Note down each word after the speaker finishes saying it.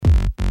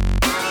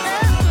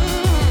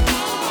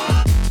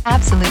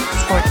Absolute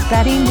sports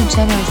betting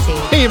degeneracy.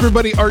 Hey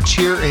everybody, Arch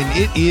here, and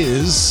it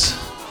is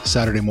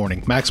Saturday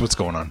morning. Max, what's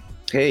going on?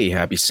 Hey,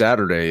 happy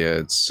Saturday.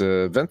 It's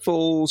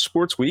eventful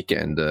sports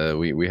weekend.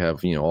 We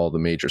have, all the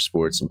major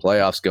sports and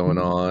playoffs going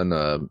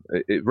on.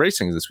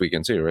 Racing this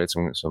weekend too, right?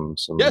 Some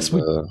Yes,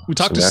 we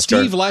talked to NASCAR.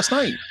 Steve last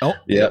night. Oh,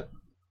 yeah.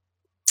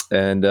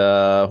 And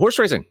horse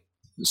racing.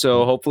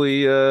 So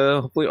hopefully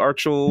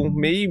Arch will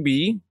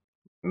maybe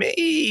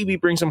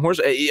bring some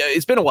horse.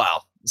 It's been a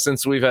while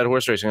since we've had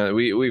horse racing.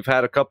 We've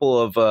had a couple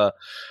of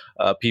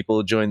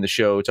people join the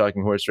show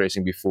talking horse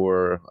racing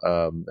before,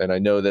 and I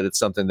know that it's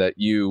something that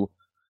you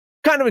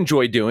kind of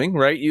enjoy doing,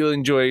 right? You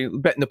enjoy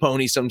betting the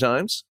pony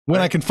sometimes. When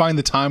right? I can find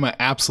the time, I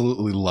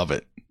absolutely love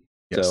it.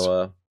 Yes.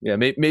 So,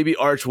 maybe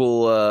Arch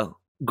will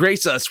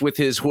grace us with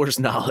his horse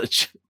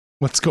knowledge.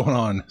 What's going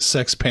on,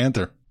 Sex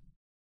Panther?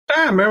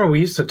 I remember we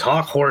used to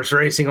talk horse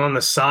racing on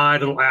the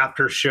side, a little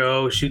after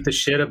show, shoot the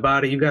shit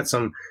about it. You got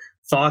some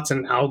thoughts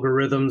and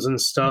algorithms and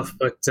stuff,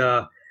 but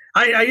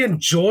I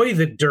enjoy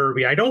the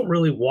Derby. I don't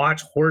really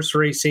watch horse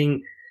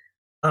racing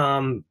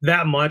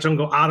that much. I don't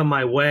go out of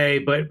my way,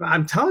 but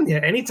I'm telling you,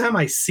 anytime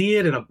I see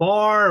it in a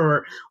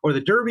bar or the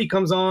Derby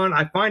comes on,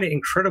 I find it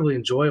incredibly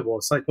enjoyable.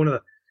 It's like one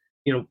of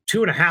the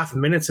 2.5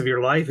 minutes of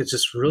your life. It's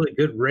just really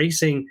good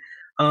racing.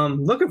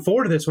 Looking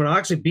forward to this one. I'll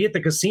actually be at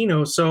the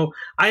casino, so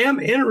I am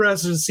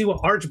interested to see what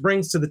Arch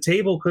brings to the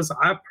table, because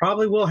I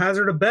probably will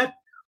hazard a bet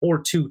or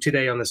two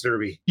today on this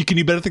Derby. Can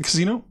you bet at the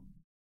casino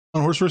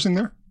on horse racing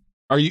there?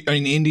 Are you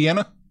in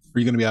Indiana? Or are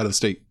you going to be out of the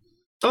state?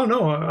 Oh,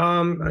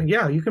 no.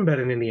 Yeah, you can bet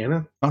in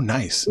Indiana. Oh,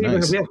 nice. We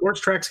have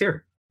horse tracks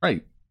here.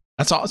 Right.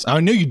 That's awesome.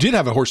 I knew you did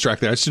have a horse track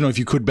there. I just didn't know if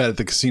you could bet at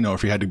the casino,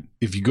 if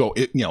you go,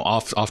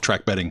 off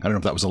track betting. I don't know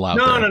if that was allowed.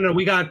 No.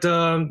 We got,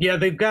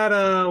 they've got,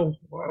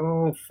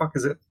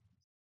 is it?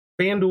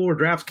 FanDuel or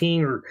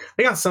DraftKings, or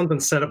they got something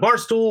set up.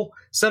 Barstool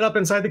set up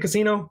inside the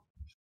casino.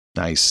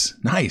 Nice.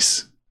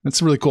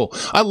 That's really cool.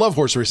 I love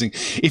horse racing.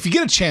 If you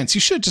get a chance,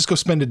 you should just go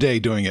spend a day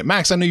doing it.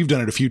 Max, I know you've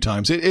done it a few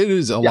times. It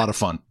is a lot of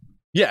fun.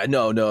 Yeah,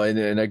 no,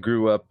 and I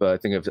grew up. I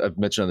think I've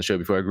mentioned on the show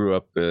before. I grew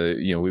up.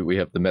 We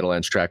have the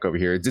Meadowlands track over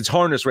here. It's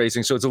harness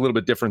racing, so it's a little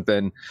bit different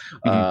than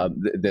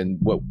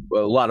what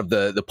a lot of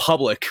the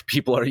public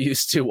people are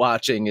used to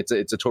watching.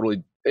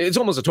 It's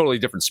almost a totally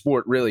different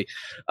sport, really.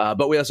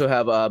 But we also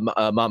have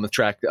a Monmouth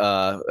track,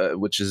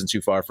 which isn't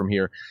too far from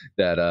here.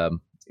 That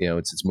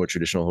it's more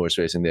traditional horse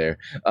racing there.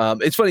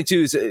 It's funny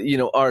too. Is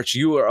Arch,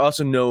 you are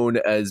also known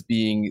as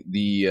being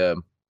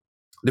the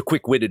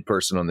quick-witted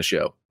person on the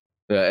show.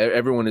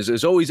 Everyone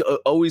is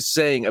always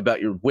saying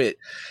about your wit,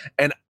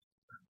 and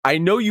I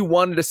know you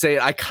wanted to say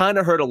it. I kind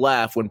of heard a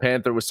laugh when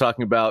Panther was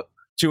talking about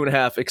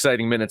 2.5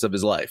 exciting minutes of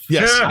his life.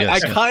 Yes, I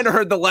kind of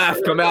heard the laugh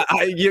come out.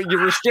 You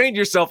restrained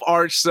yourself,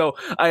 Arch, so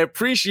I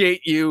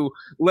appreciate you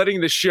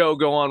letting the show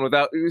go on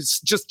without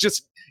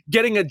just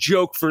getting a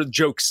joke for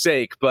joke's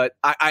sake. But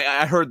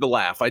I heard the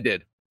laugh. I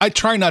did. I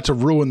try not to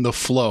ruin the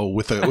flow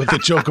with a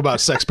joke about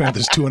Sex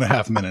Panther's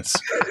 2.5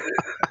 minutes.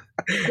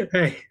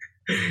 Hey.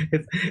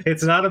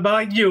 It's not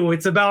about you.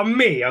 It's about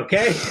me,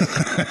 okay?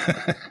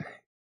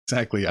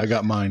 Exactly. I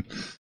got mine.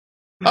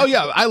 Oh,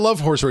 yeah. I love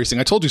horse racing.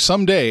 I told you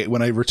someday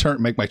when I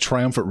make my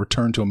triumphant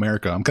return to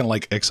America, I'm kind of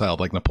like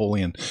exiled, like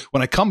Napoleon.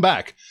 When I come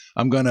back,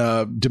 I'm going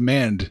to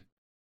demand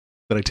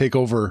that I take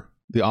over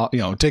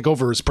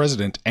as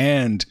president,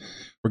 and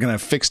we're going to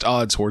have fixed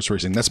odds horse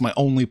racing. That's my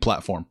only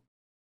platform.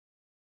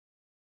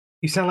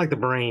 You sound like the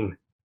brain.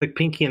 Like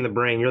Pinky and the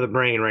Brain. You're the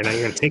brain right now.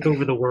 You're going to take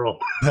over the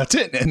world. That's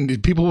it.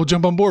 And people will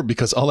jump on board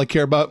because all I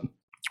care about...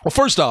 Well,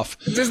 first off...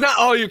 This is not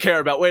all you care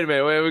about. Wait a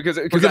minute. Because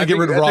we're going to get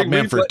rid of Rob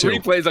Manfred, too.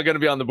 Replays are going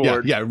to be on the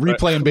board. Yeah,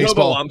 replay in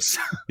baseball.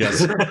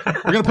 Yes. We're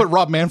going to put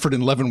Rob Manfred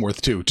in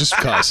Leavenworth, too, just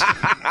because.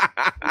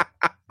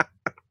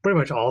 Pretty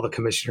much all the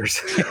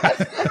commissioners.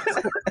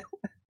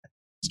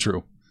 It's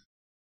true.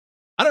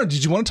 I don't know.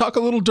 Did you want to talk a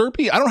little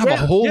Derby? I don't have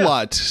a whole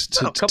lot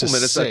to a couple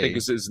minutes, say. I think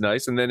is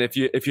nice. And then if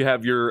you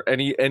have your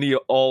any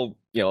all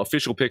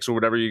official picks or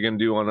whatever you're going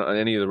to do on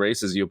any of the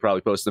races, you'll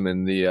probably post them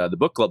in the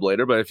book club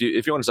later. But if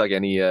you want to talk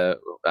any,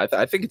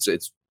 I think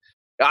it's.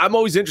 I'm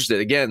always interested.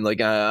 Again, like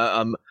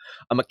I'm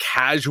a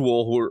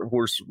casual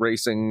horse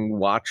racing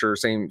watcher.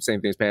 Same thing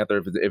as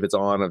Panther. If it's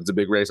on, if it's a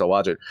big race, I'll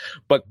watch it.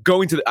 But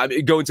going to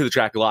the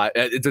track a lot,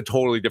 it's a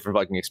totally different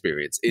fucking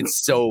experience.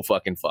 It's so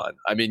fucking fun.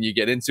 I mean, you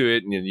get into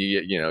it, and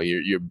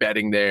you're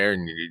betting there,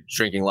 and you're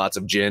drinking lots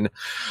of gin,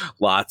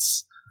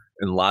 lots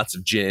and lots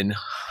of gin.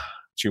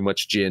 Too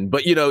much gin,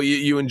 but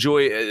you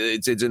enjoy it.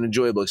 It's an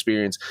enjoyable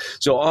experience.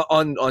 So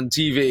on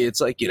TV, it's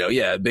like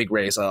big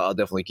race. I'll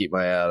definitely keep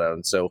my eye out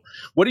on. So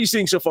what are you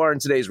seeing so far in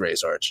today's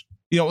race, Arch?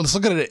 Let's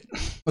look at it.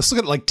 Let's look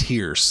at it like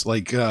tiers.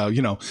 Like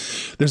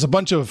there's a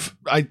bunch of.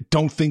 I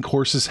don't think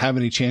horses have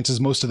any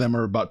chances. Most of them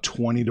are about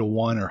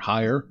 20-1 or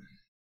higher.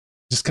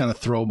 Just kind of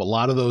throw a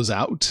lot of those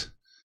out.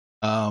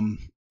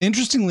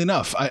 Interestingly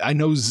enough, I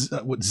know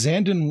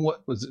Zandon.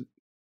 What was it?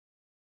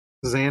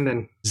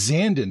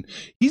 Zandon.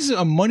 He's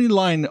a money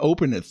line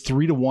open at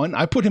 3-1.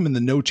 I put him in the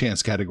no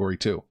chance category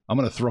too. I'm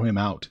going to throw him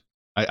out.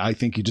 I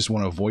think you just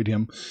want to avoid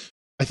him.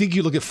 I think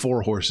you look at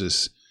 4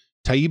 horses.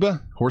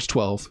 Taiba, horse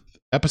 12,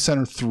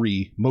 Epicenter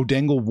 3,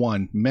 Modangle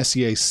 1,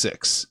 Messier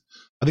 6.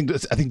 I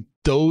think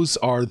those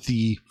are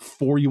the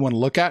 4 you want to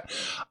look at.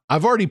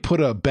 I've already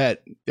put a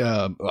bet.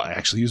 I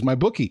actually used my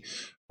bookie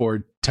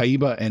for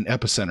Taiba and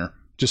Epicenter.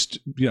 Just,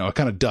 I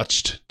kind of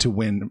Dutched to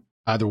win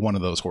either one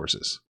of those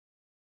horses.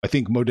 I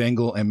think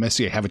Modangle and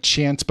Messier have a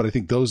chance, but I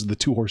think those are the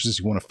 2 horses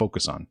you want to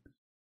focus on.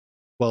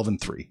 12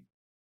 and 3.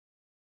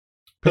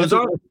 Those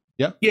are,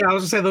 yeah. I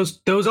was gonna say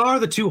those are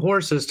the 2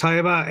 horses.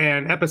 Taiba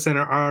and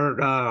Epicenter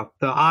are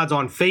the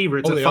odds-on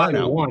favorites at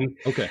 5-1.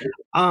 Okay.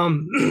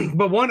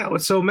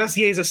 But so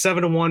Messier's at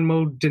 7-1.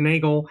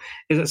 Modangle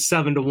is at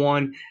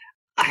 7-1.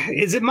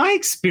 Is it my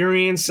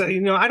experience?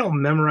 I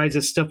don't memorize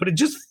this stuff, but it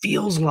just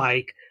feels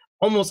like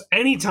almost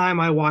any time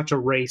I watch a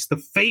race, the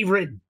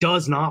favorite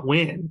does not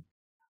win.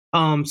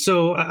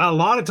 So a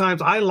lot of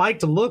times I like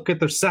to look at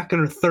the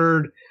second or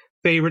third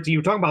favorites. You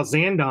were talking about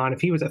Zandon.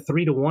 If he was at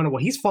 3-1, well,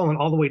 he's fallen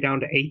all the way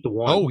down to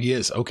 8-1. Oh, he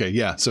is. Okay,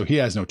 yeah. So he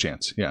has no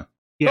chance. Yeah.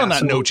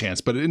 Well, no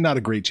chance, but not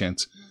a great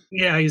chance.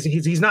 Yeah,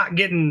 he's not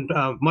getting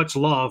much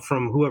love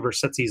from whoever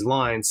sets these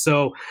lines.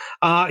 So,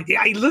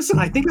 listen,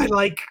 I think I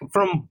like,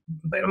 from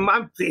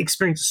my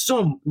experience,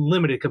 so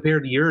limited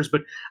compared to yours,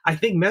 but I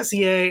think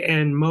Messier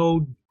and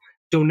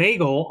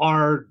Modangle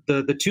are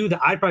the 2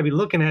 that I'd probably be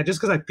looking at, just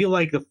because I feel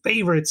like the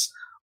favorites,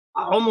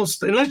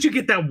 almost, unless you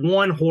get that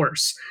one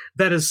horse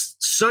that is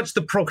such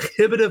the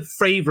prohibitive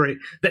favorite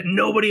that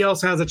nobody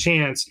else has a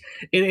chance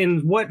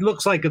in what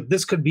looks like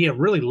this could be a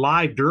really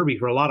live derby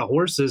for a lot of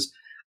horses,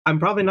 I'm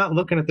probably not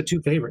looking at the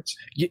 2 favorites.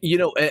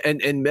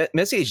 And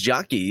Messier's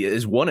jockey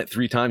has won it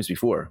 3 times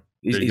before.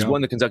 He's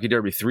won the Kentucky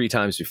Derby 3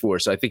 times before.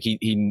 So I think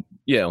he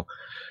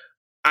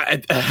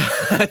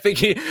I think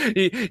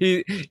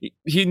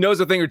he knows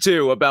a thing or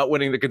two about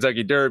winning the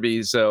Kentucky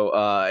Derby. So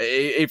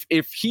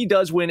if he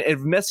does win, if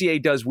Messier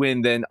does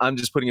win, then I'm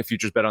just putting a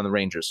futures bet on the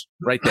Rangers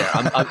right there.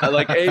 I'm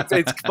like,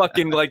 it's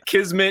fucking like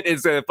kismet.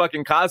 It's a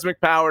fucking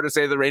cosmic power to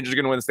say the Rangers are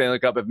going to win the Stanley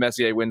Cup if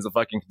Messier wins the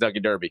fucking Kentucky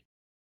Derby.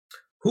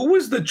 Who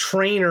was the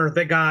trainer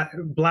that got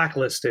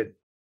blacklisted?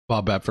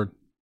 Bob Bapford.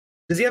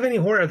 Does he have any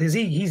horse?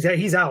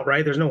 He's out,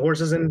 right? There's no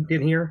horses in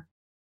here?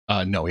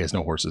 No, he has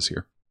no horses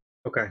here.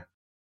 Okay.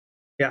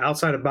 Yeah,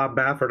 outside of Bob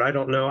Baffert, I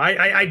don't know.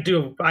 I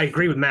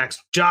agree with Max.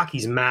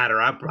 Jockeys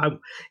matter.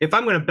 If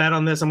I'm going to bet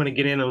on this, I'm going to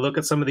get in and look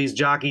at some of these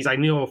jockeys. I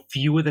know a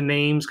few of the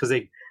names because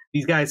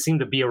these guys seem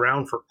to be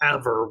around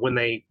forever when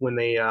they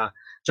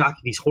jockey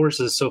these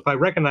horses. So if I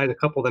recognize a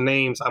couple of the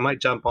names, I might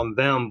jump on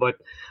them. But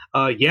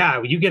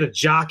you get a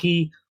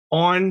jockey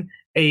on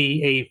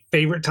a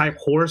favorite type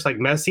horse like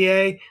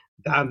Messier,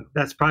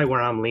 that's probably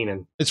where I'm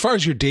leaning. As far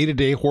as your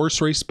day-to-day horse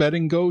race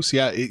betting goes,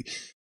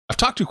 I've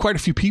talked to quite a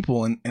few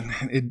people, and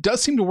it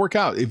does seem to work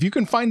out. If you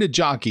can find a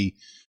jockey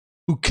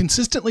who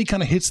consistently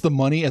kind of hits the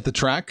money at the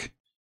track,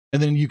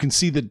 and then you can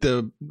see that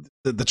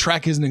the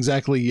track isn't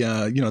exactly,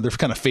 they're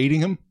kind of fading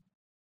him,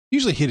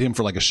 usually hit him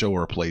for like a show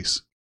or a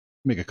place.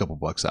 Make a couple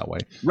bucks that way.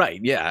 Right.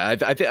 Yeah.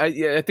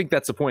 I think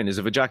that's the point, is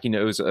if a jockey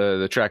knows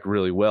the track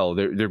really well,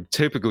 they're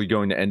typically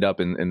going to end up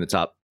in the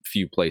top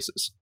few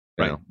places.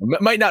 Right.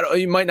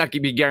 You might not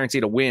be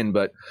guaranteed a win,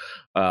 but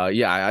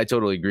I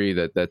totally agree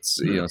that's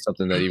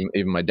something that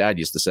even my dad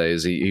used to say,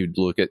 is he'd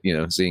look at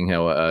seeing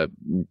how a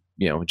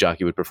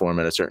jockey would perform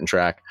at a certain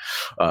track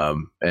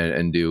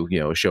and do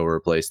a show or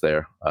a place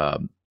there.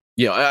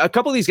 A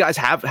couple of these guys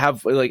have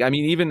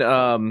even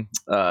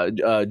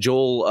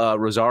Joel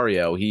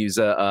Rosario. He's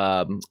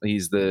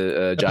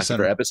the jockey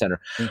for Epicenter.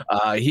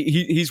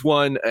 He's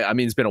won. I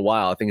mean, it's been a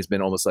while. I think it's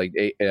been almost like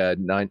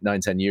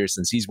 10 years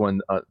since he's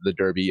won the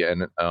Derby,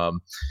 and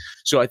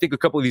so I think a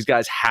couple of these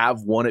guys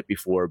have won it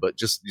before. But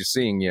just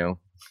seeing, you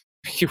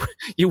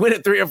win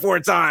it 3 or 4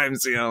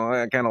 times,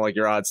 kind of like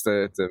your odds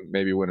to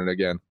maybe win it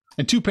again.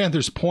 And to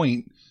Panthers'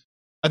 point,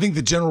 I think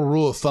the general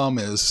rule of thumb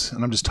is,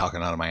 and I'm just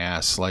talking out of my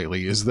ass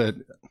slightly, is that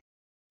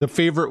the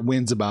favorite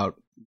wins about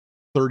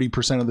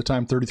 30% of the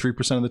time,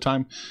 33% of the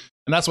time.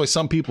 And that's why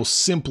some people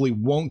simply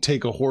won't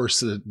take a horse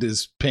that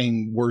is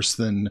paying worse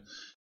than,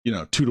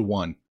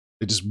 2-1.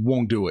 They just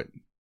won't do it.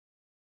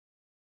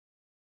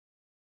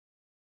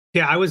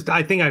 Yeah, I was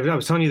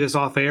telling you this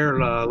off air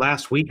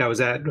last week. I was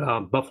at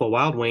Buffalo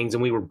Wild Wings,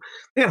 and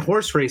they had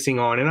horse racing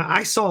on, and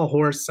I saw a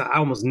horse. I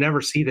almost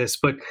never see this,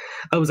 but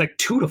it was like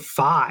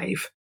 2-5.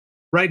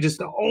 Right,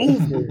 just an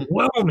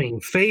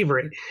overwhelming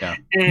favorite,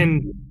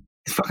 and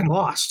fucking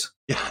lost.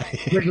 Yeah,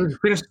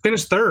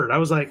 finished third. I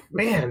was like,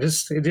 man,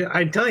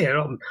 I tell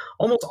you,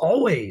 almost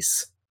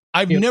always.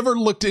 I've never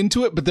looked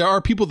into it, but there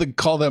are people that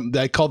call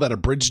that a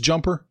bridge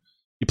jumper.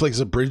 You place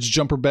a bridge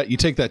jumper bet. You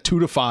take that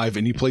 2-5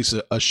 and you place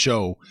a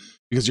show,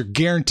 because you're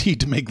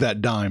guaranteed to make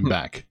that dime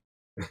back.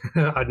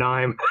 A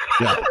dime.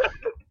 Yeah.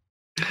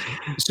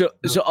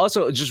 So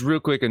also, just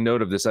real quick, a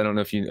note of this. I don't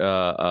know if you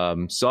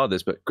saw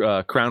this,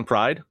 but Crown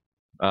Pride.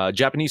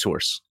 Japanese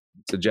horse.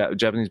 It's a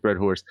Japanese bred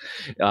horse.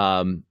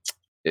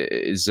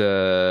 Is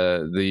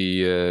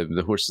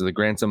the horse is the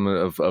grandson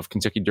of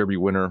Kentucky Derby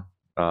winner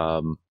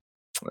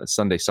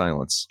Sunday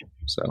silence.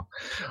 So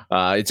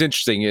it's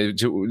interesting.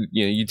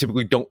 You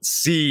typically don't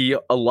see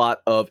a lot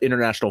of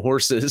international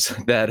horses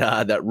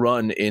that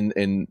run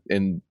in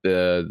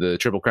the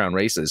Triple Crown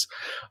races.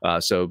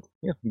 So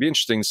it'd be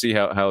interesting to see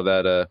how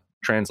that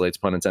translates,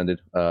 pun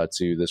intended,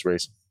 to this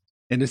race.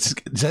 And is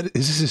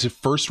this his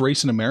first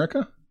race in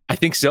America? I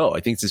think so.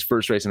 I think it's his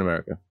first race in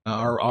America.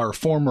 Our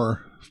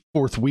former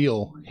fourth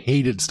wheel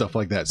hated stuff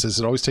like that. Says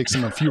it always takes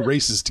him a few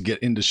races to get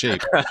into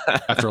shape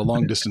after a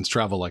long distance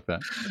travel like that.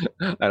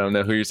 I don't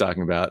know who you're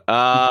talking about.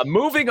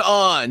 Moving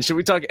on. Should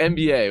we talk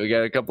NBA? We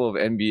got a couple of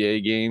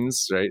NBA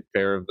games, right?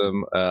 Pair of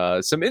them.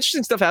 Some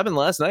interesting stuff happened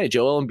last night.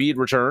 Joel Embiid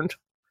returned,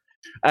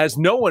 as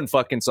no one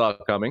fucking saw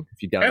coming.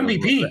 If you download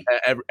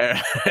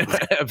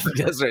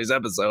yesterday's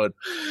episode,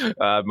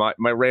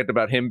 my rant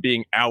about him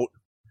being out.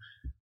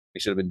 He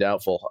should have been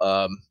doubtful.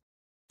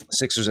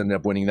 Sixers ended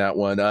up winning that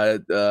one.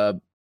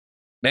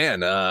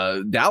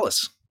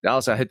 Dallas.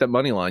 I hit that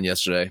money line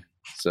yesterday.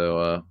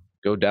 So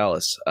go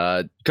Dallas.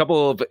 A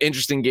couple of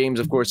interesting games,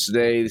 of course,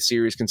 today. The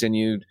series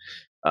continued.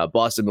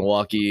 Boston,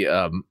 Milwaukee.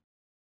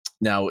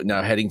 Now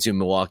heading to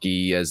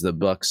Milwaukee as the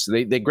Bucks.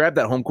 They grabbed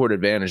that home court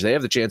advantage. They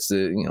have the chance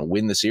to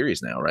win the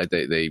series now, right?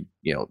 They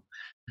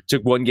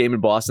took one game in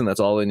Boston. That's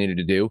all they needed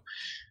to do.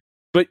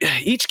 But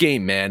each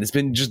game, man, has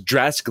been just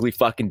drastically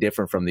fucking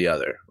different from the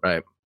other,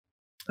 right?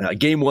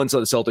 Game one saw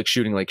the Celtics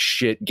shooting like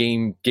shit.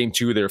 Game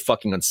two, they're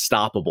fucking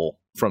unstoppable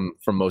from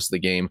most of the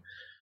game.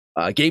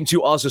 Game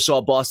two also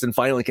saw Boston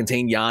finally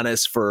contain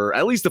Giannis for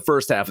at least the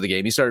first half of the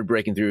game. He started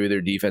breaking through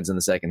their defense in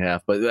the second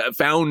half, but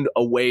found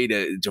a way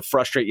to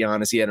frustrate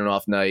Giannis. He had an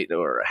off night,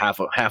 or half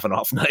an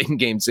off night in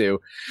game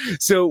two.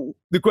 So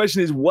the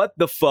question is, what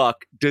the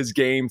fuck does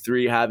game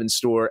three have in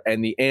store?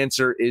 And the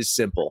answer is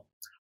simple.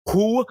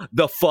 Who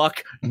the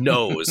fuck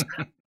knows?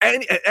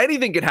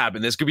 Anything could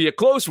happen. This could be a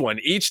close one.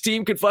 Each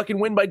team could fucking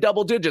win by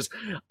double digits.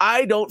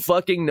 I don't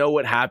fucking know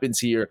what happens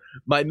here.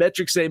 My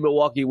metrics say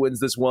Milwaukee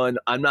wins this one.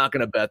 I'm not going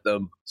to bet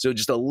them. So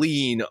just a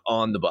lean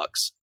on the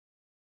Bucks.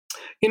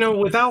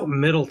 Without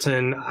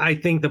Middleton, I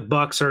think the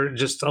Bucks are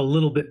just a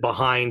little bit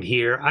behind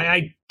here.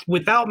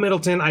 Without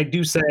Middleton, I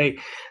do say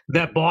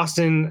that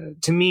Boston,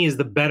 to me, is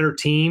the better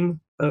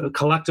team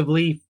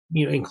collectively,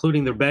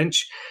 including their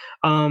bench.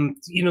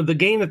 The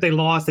game that they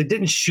lost, they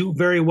didn't shoot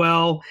very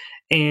well,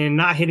 and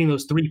not hitting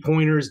those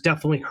 3-pointers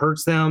definitely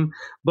hurts them.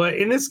 But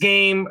in this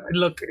game,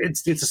 look,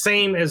 it's the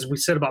same as we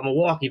said about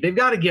Milwaukee. They've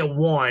got to get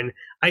one.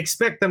 I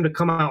expect them to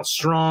come out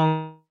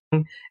strong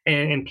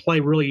and play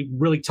really,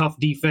 really tough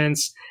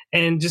defense,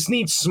 and just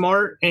need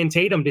Smart and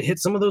Tatum to hit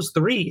some of those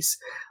threes,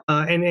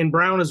 and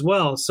Brown as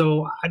well.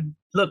 So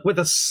look, with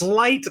a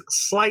slight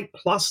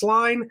plus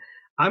line,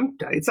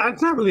 it's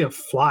not really a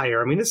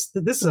flyer. I mean, this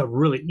is a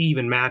really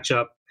even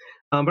matchup.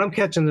 But I'm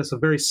catching this a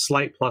very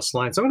slight plus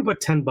line. So I'm going to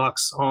put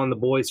 $10 on the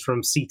boys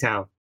from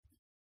C-Town.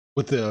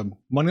 With the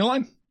money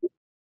line?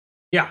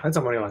 Yeah, that's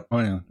a money line. Oh,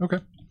 yeah. Okay.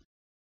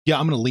 Yeah,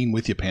 I'm going to lean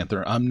with you,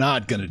 Panther. I'm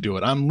not going to do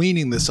it. I'm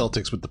leaning the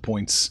Celtics with the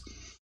points.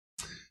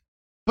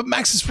 But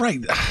Max is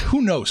right.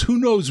 Who knows? Who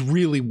knows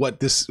really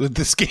what this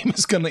game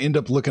is going to end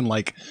up looking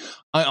like?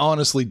 I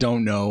honestly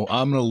don't know.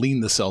 I'm going to lean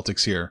the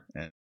Celtics here.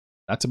 And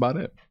that's about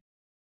it.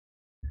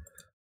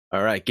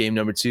 All right, game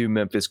number 2,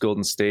 Memphis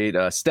Golden State.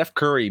 Steph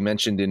Curry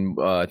mentioned in,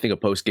 I think, a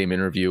post-game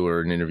interview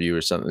or an interview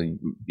or something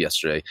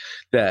yesterday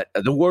that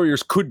the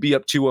Warriors could be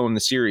up 2-0 in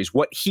the series.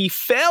 What he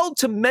failed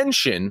to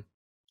mention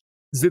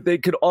is that they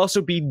could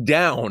also be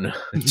down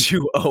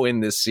 2-0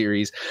 in this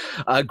series.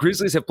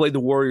 Grizzlies have played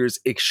the Warriors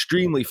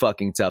extremely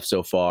fucking tough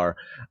so far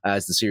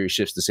as the series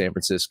shifts to San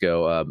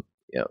Francisco.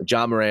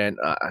 Ja Morant,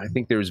 I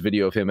think there was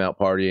video of him out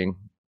partying.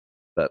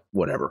 But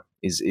whatever.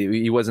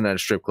 He wasn't at a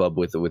strip club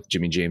with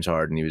Jimmy James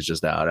Harden. He was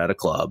just out at a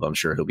club. I'm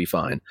sure he'll be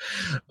fine.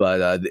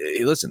 But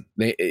listen,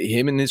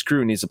 him and his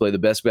crew needs to play the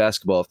best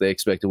basketball if they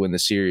expect to win the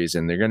series.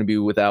 And they're going to be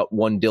without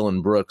one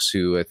Dylan Brooks,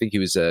 who I think he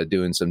was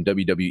doing some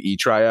WWE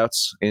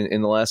tryouts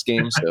in the last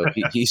game. So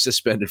he's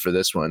suspended for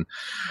this one.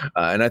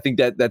 And I think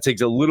that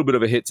takes a little bit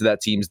of a hit to that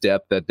team's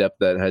depth,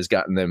 that has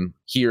gotten them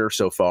here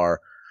so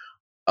far.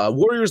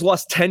 Warriors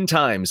lost 10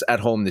 times at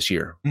home this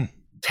year.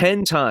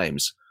 10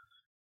 times.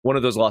 One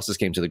of those losses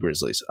came to the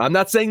Grizzlies. I'm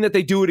not saying that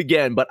they do it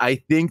again, but I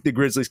think the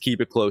Grizzlies keep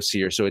it close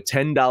here. So a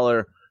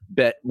 $10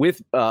 bet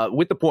with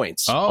the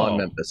points on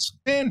Memphis.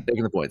 Man.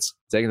 Taking the points.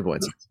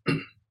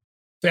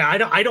 Yeah,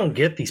 I don't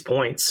get these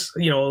points.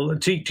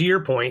 To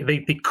your point,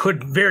 they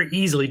could very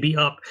easily be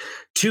up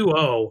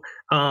 2-0.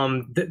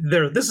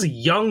 This is a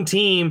young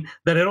team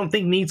that I don't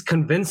think needs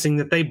convincing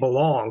that they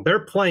belong.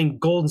 They're playing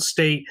Golden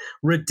State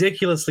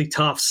ridiculously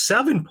tough.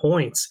 7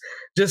 points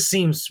just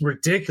seems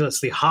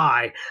ridiculously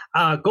high.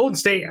 Golden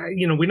State,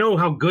 we know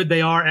how good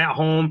they are at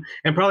home,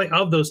 and probably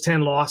of those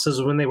 10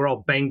 losses when they were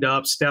all banged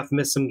up, Steph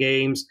missed some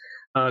games.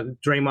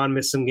 Draymond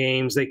missed some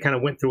games. They kind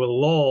of went through a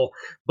lull,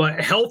 but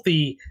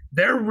healthy,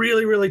 they're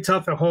really, really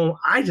tough at home.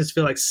 I just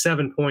feel like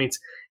 7 points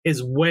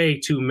is way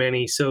too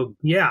many. So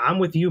yeah, I'm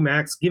with you,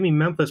 Max. Give me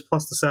Memphis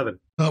plus the 7.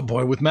 Oh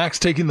boy, with Max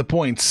taking the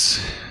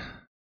points.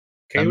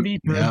 KOD.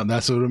 Yeah,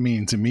 that's what it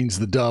means. It means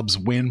the Dubs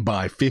win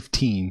by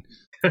 15.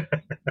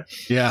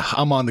 Yeah,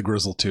 I'm on the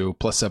Grizzle too.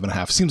 Plus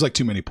 7.5 seems like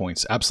too many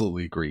points.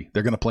 Absolutely agree.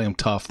 They're going to play them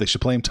tough. They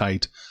should play them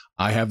tight.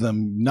 I have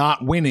them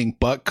not winning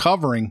but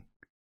covering.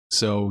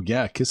 So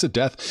yeah, kiss of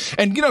death.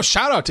 And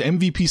shout out to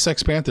MVP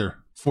Sex Panther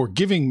for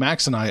giving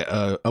Max and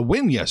I a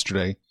win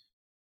yesterday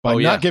by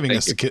not giving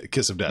us a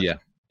kiss of death.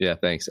 Yeah,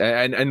 thanks.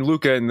 And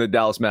Luca and the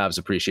Dallas Mavs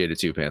appreciate it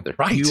too, Panther.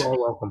 Right. You are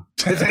welcome.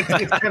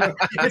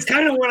 It's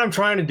kind of what I'm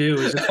trying to do.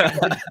 Is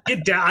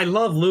I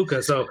love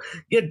Luca, so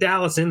get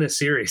Dallas in this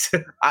series.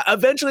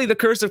 Eventually, the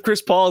curse of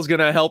Chris Paul is going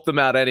to help them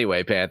out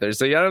anyway, Panthers.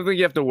 So I don't think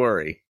you have to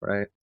worry,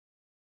 right?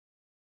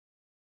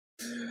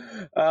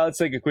 Let's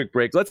take a quick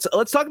break. Let's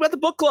talk about the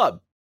book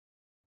club.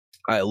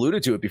 I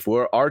alluded to it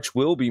before. Arch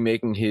will be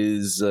making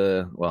his,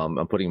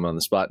 I'm putting him on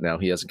the spot now.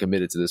 He hasn't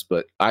committed to this,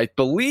 but I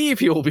believe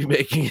he will be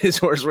making his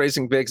horse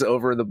racing picks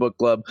over in the book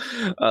club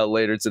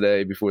later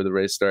today before the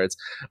race starts.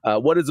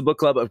 What is the book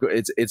club?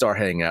 It's our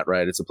hangout,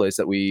 right? It's a place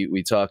that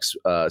we talk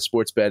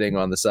sports betting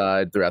on the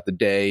side throughout the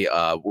day,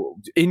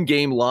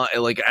 in-game,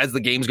 like as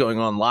the game's going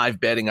on, live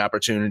betting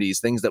opportunities,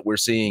 things that we're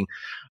seeing.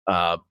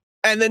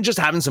 And then just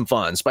having some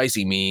fun,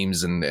 spicy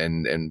memes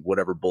and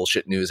whatever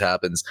bullshit news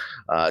happens.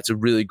 It's a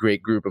really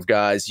great group of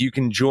guys. You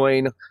can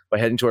join by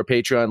heading to our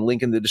Patreon,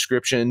 link in the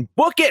description.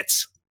 Book it!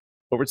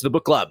 Over to the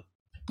book club.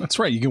 That's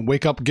right. You can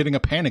wake up getting a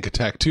panic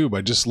attack too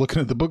by just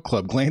looking at the book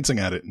club, glancing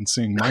at it and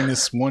seeing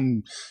minus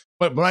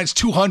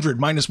 200,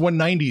 minus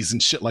 190s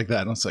and shit like that.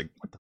 And I was like,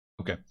 what the?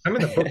 Okay. I'm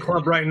in the book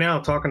club right now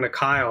talking to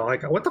Kyle.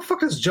 Like, what the fuck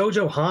does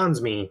JoJo Hans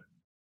mean?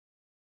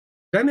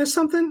 Did I miss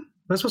something? Am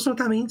I supposed to know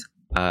what that means?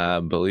 I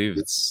believe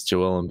it's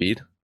Joel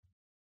Embiid.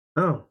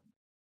 Oh,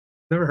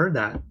 never heard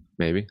that.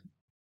 Maybe.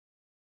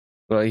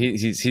 Well,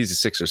 he's a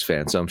Sixers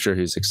fan, so I'm sure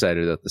he's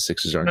excited that the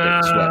Sixers aren't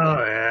getting swept.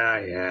 Oh,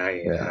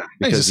 yeah.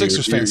 He's a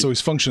Sixers fan, so he's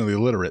functionally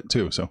illiterate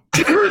too. So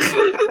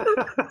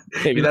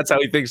maybe that's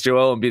how he thinks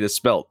Joel Embiid is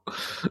spelt.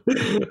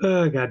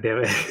 Oh, God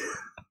damn it.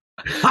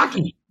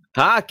 Hockey.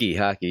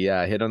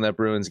 Yeah, I hit on that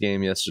Bruins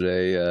game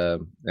yesterday,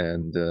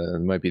 and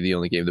it might be the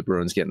only game the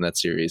Bruins get in that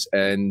series.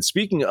 And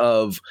speaking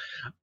of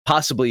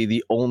possibly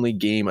the only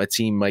game a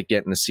team might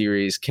get in a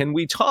series, can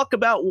we talk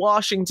about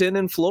Washington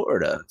and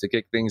Florida to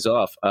kick things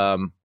off?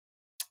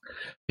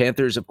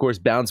 Panthers, of course,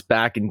 bounce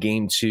back in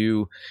game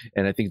 2,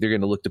 and I think they're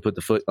going to look to put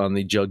the foot on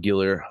the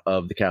jugular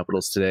of the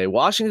Capitals today.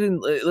 Washington,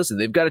 listen,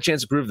 they've got a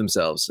chance to prove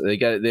themselves. They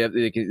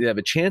have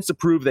a chance to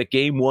prove that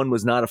game 1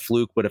 was not a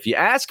fluke. But if you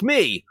ask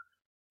me,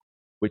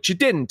 which you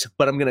didn't,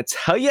 but I'm going to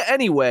tell you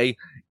anyway,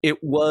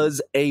 it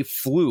was a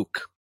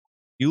fluke.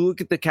 You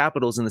look at the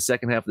Capitals in the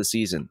second half of the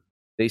season.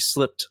 They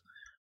slipped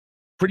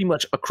pretty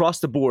much across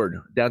the board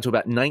down to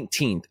about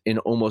 19th in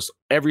almost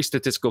every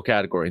statistical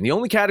category. And the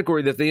only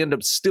category that they end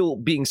up still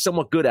being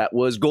somewhat good at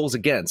was goals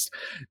against.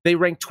 They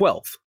ranked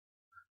 12th,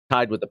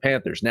 tied with the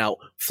Panthers. Now,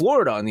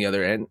 Florida, on the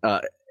other end,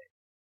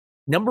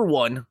 number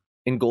 1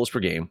 in goals per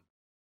game,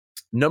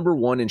 number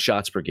 1 in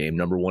shots per game,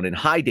 number 1 in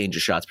high danger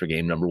shots per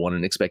game, number 1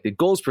 in expected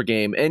goals per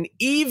game, and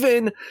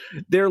even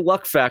their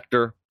luck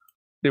factor,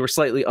 they were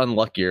slightly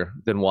unluckier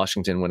than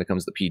Washington when it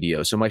comes to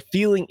PDO. So my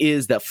feeling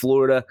is that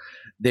Florida,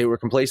 they were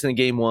complacent in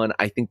game 1.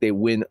 I think they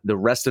win the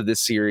rest of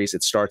this series.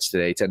 It starts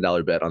today.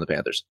 $10 bet on the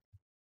Panthers.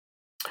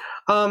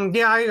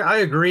 Yeah, I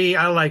agree.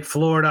 I like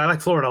Florida. I like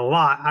Florida a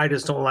lot. I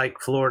just don't like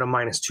Florida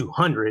minus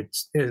 200,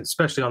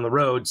 especially on the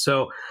road.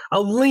 So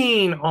I'll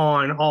lean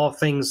on all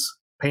things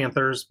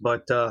Panthers,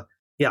 but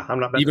yeah, I'm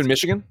not. Even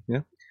Michigan?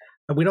 Yeah.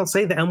 We don't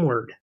say the M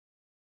word.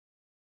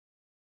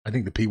 I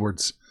think the P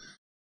words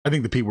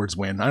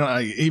win.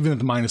 Even at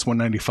the minus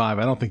 195,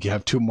 I don't think you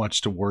have too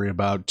much to worry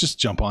about. Just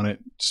jump on it.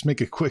 Just make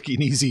it quick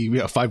and easy. We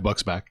got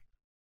 $5 back.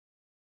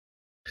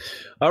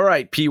 All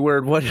right, P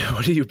word. What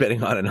are you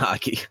betting on in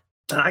hockey?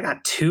 I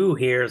got 2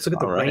 here. Let's look at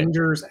the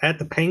Rangers at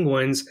the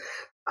Penguins.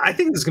 I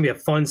think this is going to be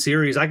a fun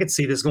series. I could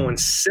see this going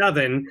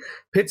 7.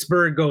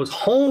 Pittsburgh goes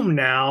home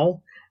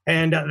now.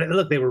 And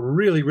look, they were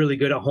really, really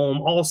good at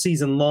home all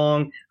season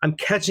long. I'm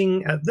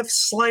catching the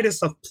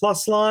slightest of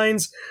plus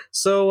lines.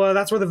 So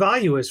that's where the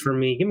value is for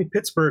me. Give me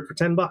Pittsburgh for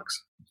 $10.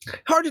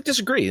 Hard to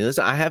disagree.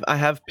 I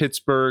have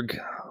Pittsburgh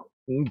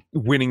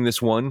winning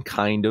this one,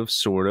 kind of,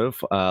 sort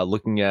of.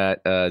 Looking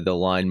at the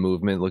line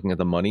movement, looking at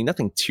the money,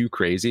 nothing too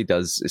crazy. It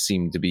does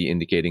seem to be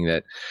indicating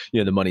that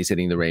the money's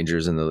hitting the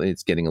Rangers and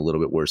it's getting a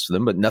little bit worse for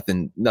them, but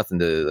nothing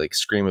to like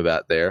scream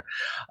about there.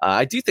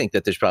 I do think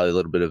that there's probably a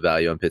little bit of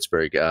value on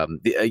Pittsburgh.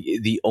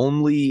 The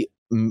only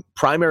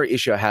primary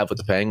issue I have with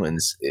the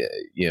Penguins,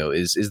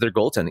 is their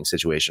goaltending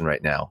situation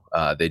right now.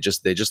 They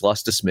just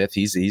lost to Smith.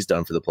 He's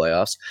done for the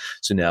playoffs.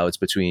 So now it's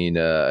between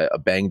a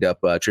banged up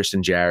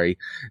Tristan Jarry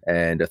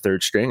and a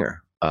third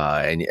stringer.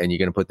 And you're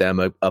going to put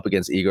them up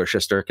against Igor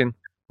Shesterkin,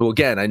 who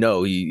again, I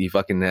know he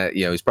fucking,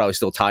 he's probably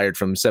still tired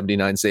from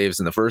 79 saves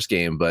in the first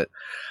game, but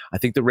I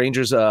think the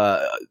Rangers,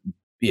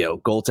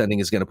 goaltending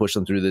is going to push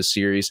them through this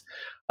series.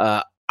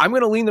 I'm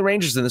going to lean the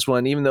Rangers in this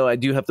one, even though I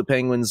do have the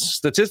Penguins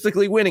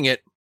statistically winning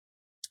it.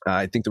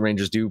 I think the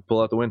Rangers do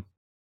pull out the win.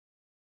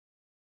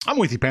 I'm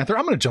with you, Panther.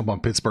 I'm going to jump on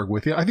Pittsburgh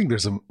with you. I think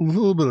there's a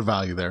little bit of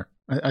value there.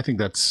 I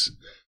think it's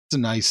a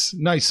nice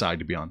side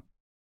to be on.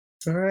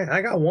 All right,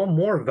 I got one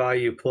more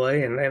value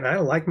play, and I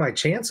like my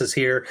chances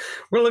here.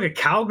 We're going to look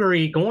at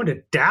Calgary going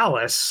to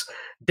Dallas.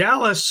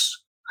 Dallas,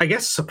 I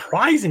guess,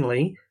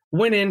 surprisingly,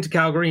 went into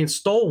Calgary and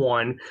stole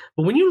one.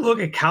 But when you look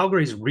at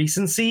Calgary's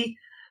recency,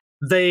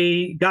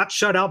 they got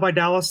shut out by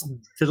Dallas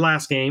the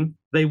last game.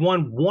 They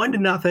won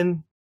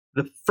 1-0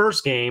 the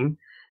first game.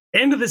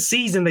 End of the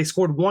season, they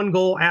scored 1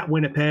 goal at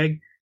Winnipeg,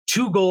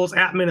 2 goals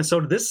at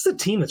Minnesota. This is a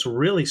team that's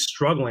really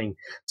struggling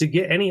to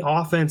get any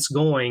offense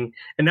going.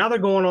 And now they're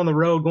going on the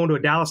road, going to a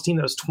Dallas team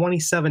that was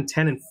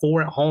 27-10-4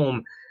 at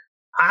home.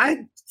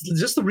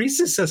 The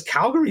recency says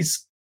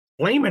Calgary's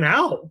flaming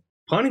out,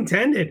 pun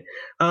intended.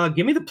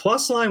 Give me the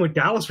plus line with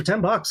Dallas for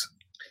 $10.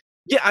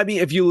 Yeah, I mean,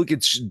 if you look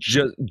at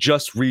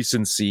just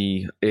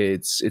recency,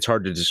 it's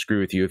hard to disagree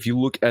with you. If you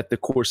look at the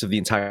course of the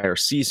entire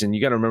season, you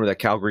got to remember that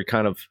Calgary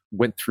kind of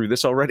went through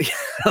this already.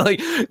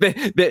 Like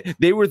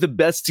they were the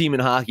best team in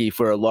hockey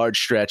for a large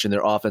stretch, and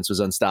their offense was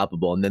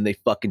unstoppable. And then they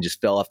fucking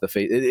just fell off the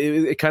face.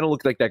 It kind of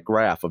looked like that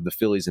graph of the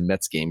Phillies and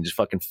Mets game, just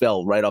fucking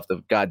fell right off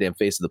the goddamn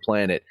face of the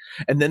planet.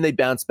 And then they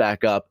bounced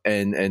back up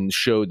and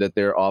showed that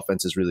their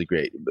offense is really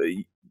great. But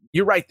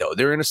you're right, though.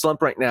 They're in a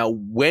slump right now.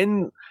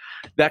 When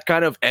that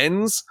kind of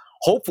ends,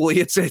 hopefully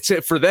it's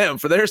for them,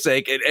 for their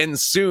sake, it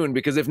ends soon,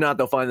 because if not,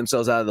 they'll find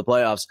themselves out of the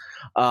playoffs.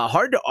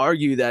 Hard to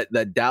argue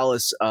that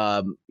Dallas,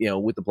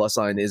 with the plus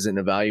line isn't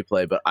a value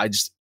play, but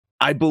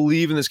I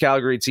believe in this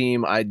Calgary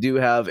team. I do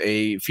have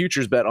a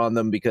futures bet on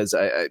them because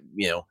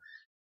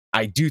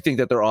I do think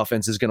that their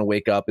offense is going to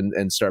wake up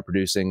and start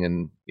producing.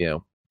 And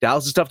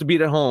Dallas is tough to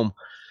beat at home,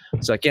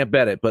 so I can't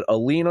bet it, but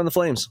I'll lean on the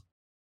Flames.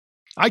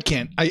 I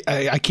can't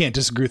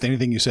disagree with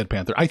anything you said,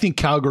 Panther. I think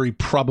Calgary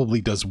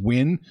probably does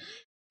win.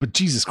 But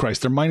Jesus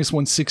Christ, they're minus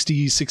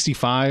 160,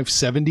 65,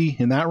 70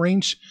 in that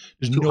range.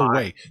 There's no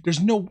way.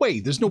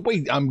 There's no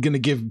way I'm going to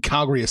give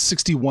Calgary a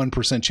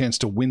 61% chance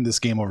to win this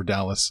game over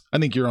Dallas. I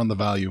think you're on the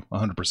value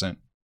 100%.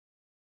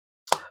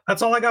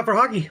 That's all I got for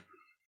hockey.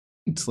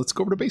 Let's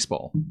go over to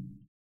baseball.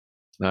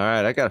 All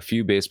right, I got a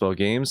few baseball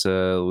games.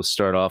 We'll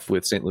start off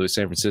with St. Louis,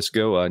 San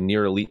Francisco.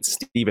 Near elite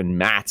Steven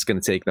Matt's going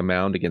to take the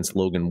mound against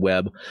Logan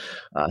Webb.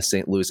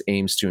 St. Louis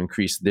aims to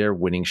increase their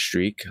winning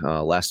streak.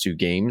 Last two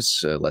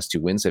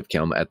wins have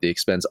come at the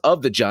expense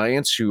of the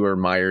Giants, who are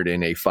mired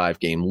in a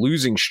 5-game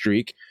losing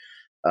streak.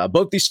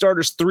 Both these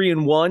starters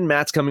 3-1.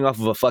 Matt's coming off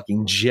of a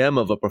fucking gem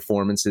of a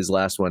performance, his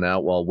last one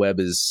out, while Webb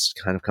is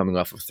kind of coming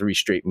off of 3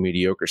 straight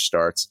mediocre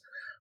starts.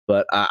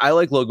 But I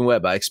like Logan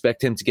Webb. I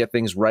expect him to get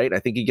things right. I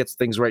think he gets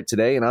things right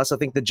today. And I also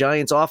think the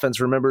Giants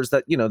offense remembers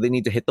that, they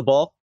need to hit the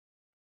ball.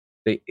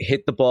 They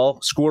hit the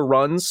ball, score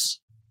runs,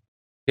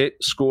 hit,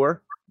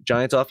 score.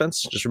 Giants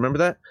offense. Just remember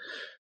that.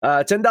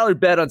 $10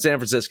 bet on San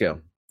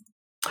Francisco.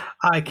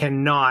 I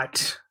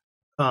cannot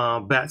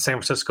bet San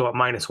Francisco at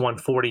minus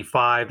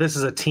 145. This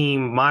is a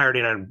team mired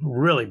in a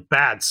really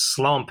bad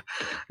slump.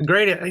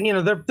 Great,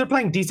 they're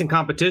playing decent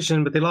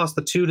competition, but they lost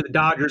the 2 to the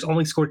Dodgers,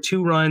 only scored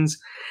 2 runs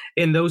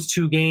in those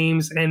 2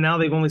 games, and now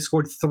they've only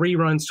scored 3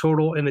 runs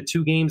total in the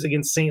 2 games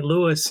against St.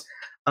 Louis.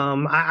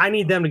 I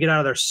need them to get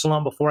out of their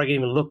slump before I can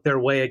even look their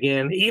way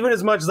again. Even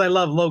as much as I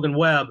love Logan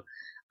Webb,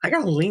 I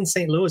got to lean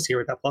St. Louis here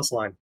with that plus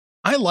line.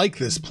 I like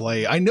this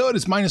play. I know it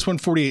is minus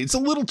 148. It's a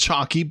little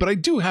chalky, but I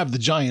do have the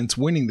Giants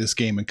winning this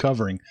game and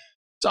covering.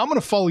 So I'm going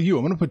to follow you.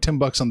 I'm going to put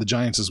 $10 on the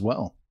Giants as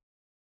well.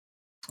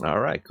 All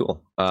right,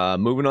 cool.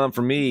 Moving on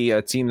for me,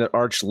 a team that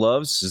Arch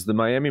loves is the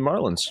Miami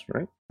Marlins,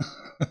 right?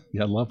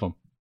 Yeah, I love them.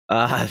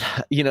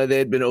 They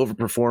had been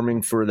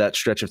overperforming for that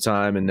stretch of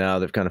time, and now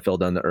they've kind of fell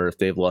down to earth.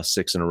 They've lost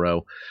 6 in a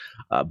row,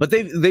 but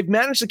they've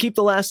managed to keep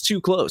the last 2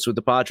 close with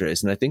the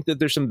Padres, and I think that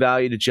there's some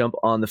value to jump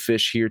on the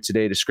fish here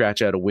today to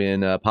scratch out a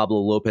win. Pablo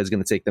Lopez is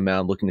going to take the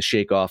mound, looking to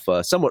shake off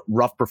a somewhat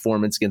rough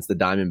performance against the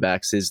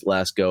Diamondbacks his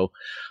last go.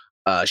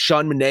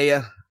 Sean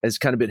Manaea has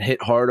kind of been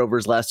hit hard over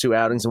his last 2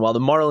 outings, and while the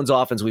Marlins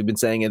offense, we've been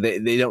saying,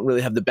 they don't really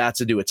have the bats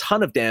to do a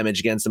ton of damage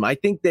against them, I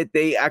think that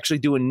they actually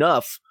do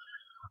enough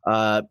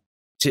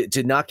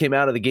to knock him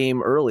out of the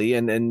game early.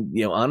 And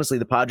honestly,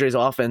 the Padres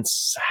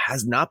offense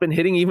has not been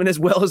hitting even as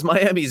well as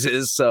Miami's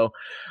is. So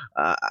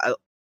I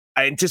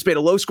anticipate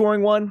a low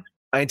scoring one.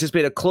 I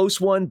anticipate a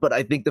close one, but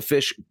I think the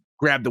Fish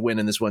grab the win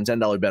in this one.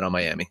 $10 bet on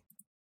Miami.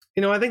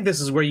 I think this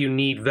is where you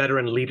need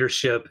veteran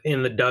leadership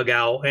in the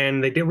dugout,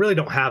 and they really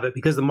don't have it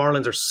because the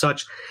Marlins are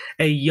such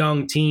a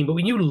young team. But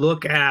when you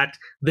look at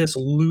this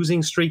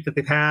losing streak that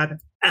they've had,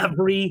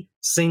 every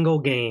single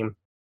game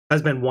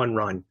has been 1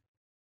 run.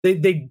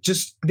 They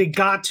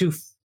got to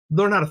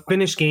learn how to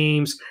finish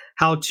games,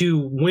 how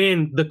to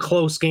win the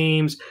close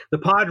games. The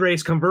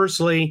Padres,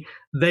 conversely,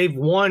 they've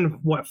won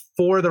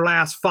 4 of their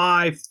last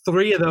 5.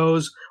 3 of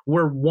those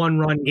were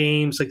 1-run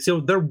games. So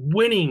they're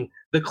winning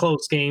the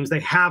close games. They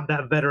have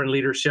that veteran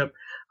leadership.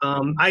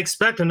 I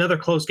expect another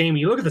close game.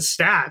 You look at the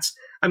stats.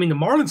 I mean, the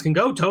Marlins can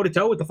go toe to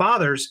toe with the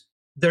Fathers.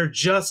 They're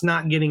just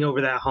not getting over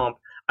that hump.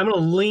 I'm going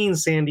to lean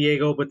San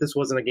Diego, but this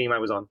wasn't a game I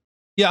was on.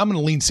 Yeah, I'm going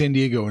to lean San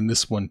Diego in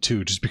this one,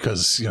 too, just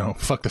because,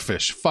 fuck the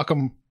Fish. Fuck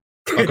them.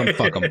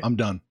 Fuck them. I'm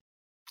done.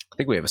 I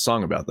think we have a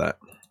song about that.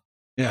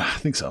 Yeah, I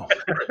think so.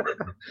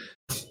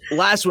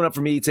 Last one up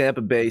for me,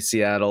 Tampa Bay,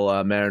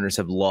 Seattle. Mariners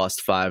have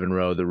lost 5 in a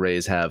row. The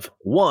Rays have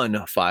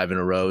won 5 in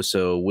a row.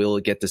 So will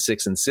it get to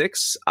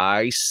 6-6?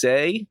 I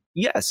say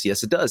yes.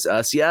 Yes, it does.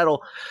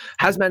 Seattle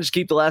has managed to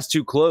keep the last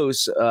 2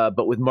 close,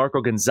 but with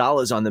Marco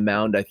Gonzalez on the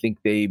mound, I think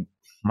they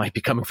might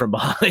be coming from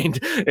behind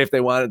if they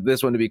wanted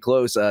this one to be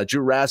close.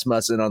 Drew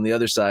Rasmussen on the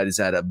other side has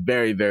had a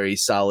very, very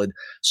solid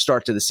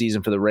start to the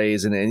season for the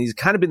Rays, and he's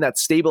kind of been that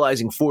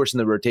stabilizing force in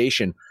the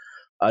rotation.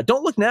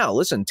 Don't look now.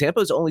 Listen,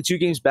 Tampa's only 2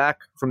 games back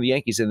from the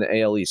Yankees in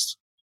the AL East.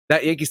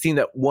 That Yankees team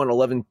that won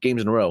 11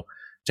 games in a row,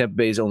 Tampa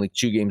Bay is only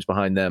 2 games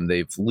behind them.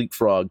 They've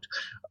leapfrogged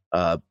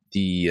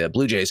the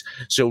Blue Jays.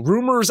 So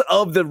rumors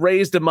of the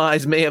Rays'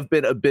 demise may have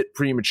been a bit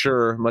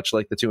premature, much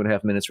like the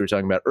 2.5 minutes we were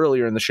talking about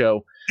earlier in the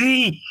show.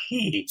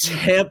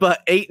 Tampa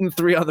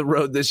 8-3 on the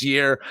road this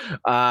year.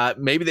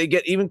 Maybe they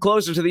get even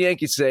closer to the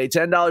Yankees today.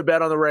 $10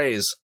 bet on the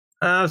Rays.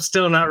 I'm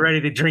still not ready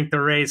to drink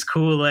the Rays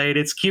Kool-Aid.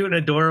 It's cute and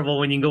adorable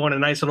when you go on a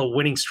nice little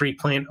winning streak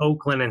playing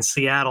Oakland and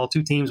Seattle,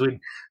 2 teams we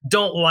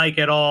don't like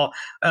at all.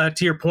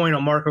 To your point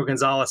on Marco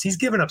Gonzalez, he's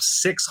given up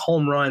 6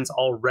 home runs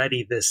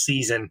already this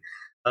season.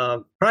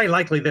 Probably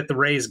likely that the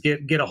Rays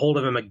get a hold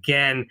of him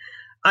again.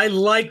 I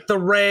like the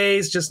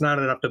Rays, just not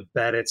enough to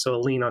bet it, so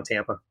I'll lean on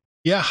Tampa.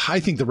 Yeah,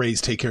 I think the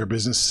Rays take care of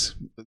business.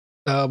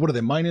 What are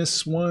they,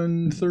 minus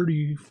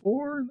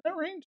 134 in that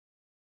range?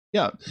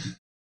 Yeah,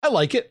 I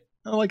like it.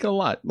 I like it a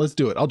lot. Let's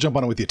do it. I'll jump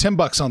on it with you.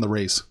 $10 on the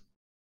Rays.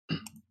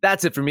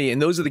 That's it for me.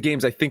 And those are the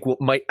games I think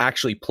might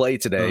actually play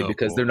today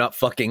because they're not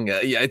fucking.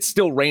 It's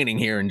still raining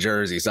here in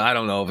Jersey, so I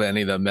don't know if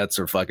any of the Mets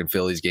or fucking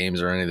Phillies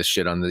games or any of the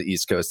shit on the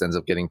East Coast ends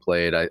up getting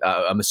played.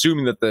 I'm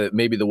assuming that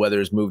maybe the weather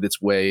has moved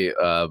its way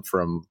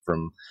from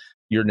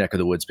your neck of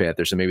the woods,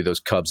 Panther. So maybe those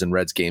Cubs and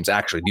Reds games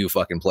actually do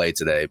fucking play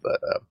today.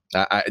 But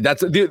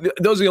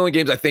those are the only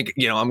games I think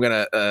I'm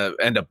gonna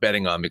end up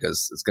betting on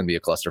because it's gonna be a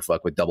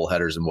clusterfuck with double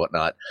headers and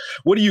whatnot.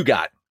 What do you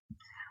got?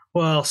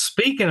 Well,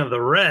 speaking of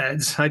the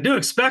Reds, I do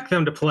expect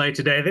them to play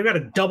today. They've got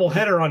a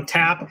doubleheader on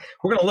tap.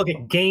 We're going to look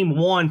at Game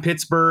 1.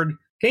 Pittsburgh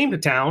came to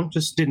town,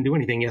 just didn't do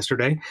anything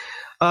yesterday.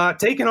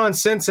 Taking on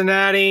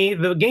Cincinnati.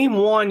 The Game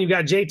 1, you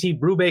got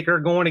JT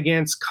Brubaker going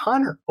against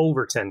Connor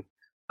Overton.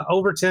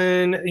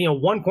 Overton,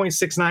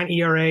 1.69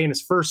 ERA in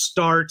his first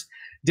start.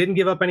 Didn't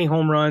give up any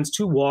home runs,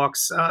 2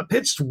 walks.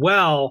 Pitched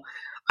well.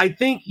 I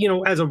think,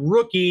 as a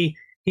rookie,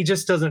 he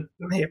just doesn't.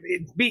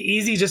 It'd be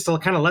easy just to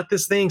kind of let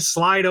this thing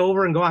slide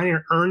over and go out here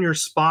and earn your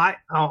spot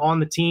on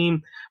the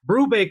team.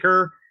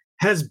 Brubaker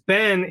has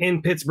been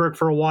in Pittsburgh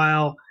for a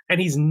while,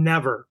 and he's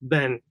never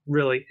been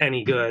really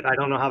any good. I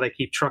don't know how they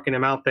keep trucking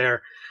him out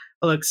there.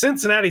 Look,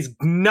 Cincinnati's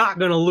not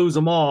going to lose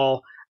them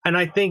all, and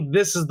I think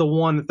this is the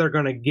one that they're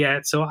going to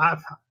get. So I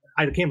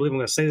can't believe I'm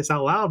going to say this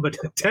out loud, but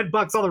 $10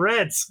 on the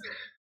Reds.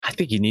 I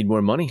think you need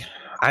more money.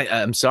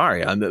 I'm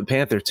sorry. I'm a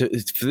Panther.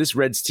 For this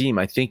Reds team,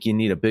 I think you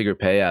need a bigger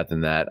payout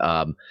than that.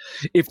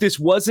 If this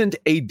wasn't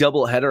a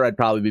doubleheader, I'd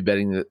probably be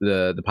betting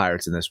the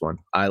Pirates in this one.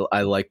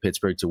 I like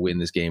Pittsburgh to win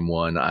this Game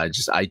 1. I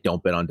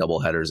don't bet on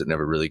doubleheaders. It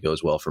never really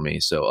goes well for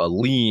me. So a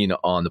lean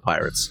on the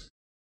Pirates.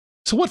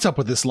 So what's up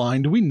with this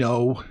line? Do we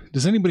know?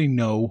 Does anybody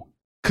know?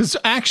 Because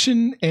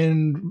Action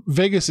and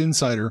Vegas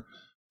Insider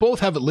both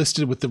have it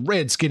listed with the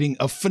Reds getting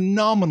a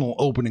phenomenal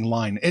opening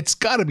line. It's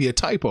got to be a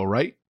typo,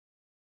 right?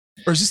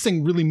 Or is this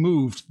thing really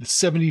moved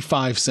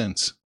 75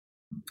 cents?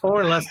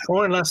 Or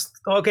unless.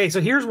 Okay,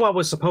 so here's what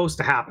was supposed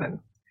to happen.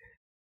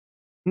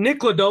 Nick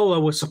Lodolo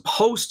was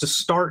supposed to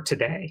start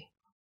today.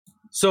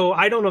 So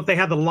I don't know if they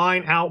had the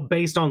line out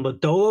based on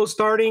Lodolo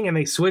starting and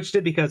they switched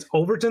it because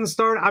Overton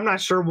started. I'm not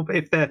sure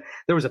if there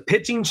was a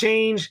pitching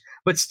change,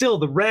 but still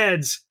the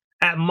Reds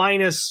at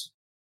minus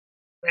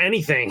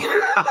anything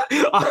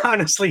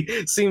honestly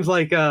seems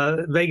like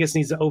Vegas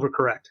needs to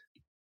overcorrect.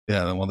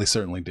 Yeah, well, they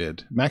certainly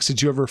did. Max,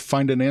 did you ever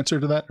find an answer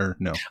to that, or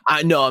no?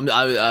 I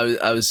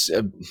was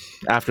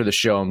after the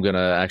show. I'm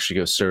gonna actually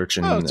go search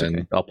and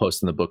I'll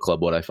post in the book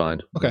club what I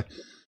find. Okay.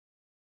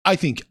 I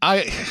think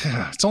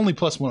it's only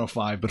plus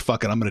 105, but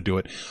fuck it, I'm gonna do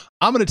it.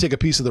 I'm gonna take a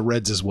piece of the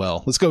Reds as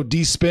well. Let's go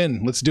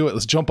D-spin. Let's do it.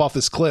 Let's jump off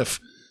this cliff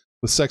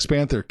with Sex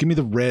Panther. Give me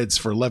the Reds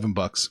for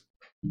 $11.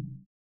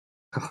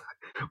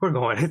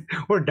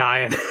 We're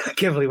dying. I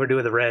can't believe we're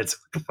doing the Reds.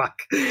 What the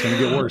fuck? It's gonna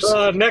get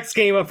worse. Next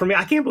game up for me.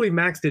 I can't believe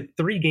Max did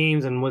 3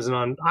 games and wasn't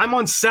on. I'm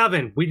on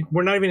 7.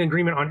 We're not even in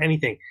agreement on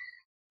anything.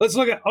 Let's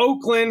look at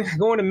Oakland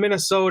going to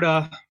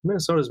Minnesota.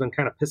 Minnesota's been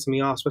kind of pissing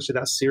me off, especially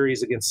that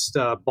series against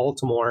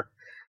Baltimore.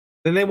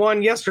 Then they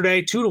won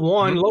yesterday,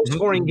 2-1, low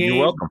scoring game.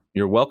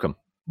 You're welcome.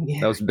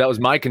 Yeah. That was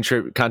my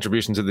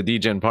contribution to the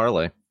DGen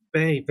parlay.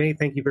 Hey,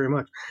 thank you very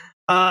much.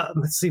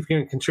 Let's see if we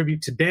can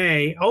contribute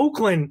today.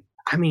 Oakland,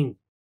 I mean,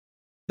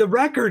 the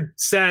record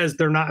says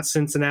they're not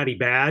Cincinnati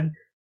bad,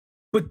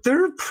 but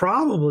they're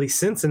probably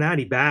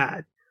Cincinnati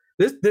bad.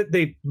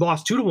 They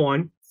lost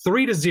 2-1,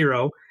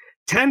 3-0,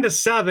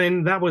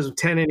 10-7. That was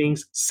 10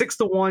 innings.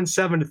 6-1,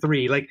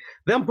 7-3. Like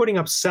them putting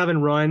up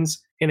 7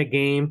 runs in a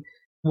game,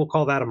 we'll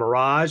call that a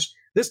mirage.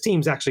 This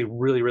team's actually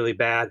really, really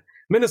bad.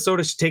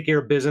 Minnesota should take care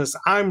of business.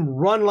 I'm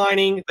run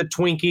lining the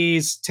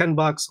Twinkies.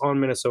 $10 on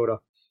Minnesota.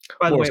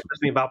 By the way, it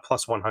puts me about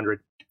plus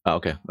 100. Oh,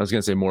 okay. I was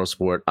going to say moral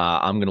sport.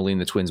 I'm going to lean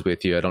the Twins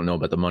with you. I don't know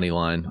about the money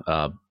line.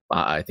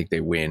 I think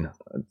they win.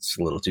 It's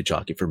a little too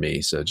chalky for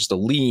me. So just a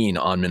lean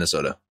on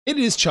Minnesota. It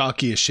is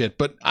chalky as shit,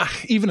 but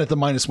even at the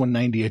minus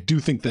 190, I do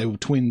think the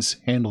Twins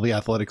handle the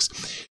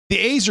Athletics. The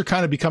A's are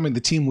kind of becoming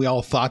the team we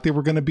all thought they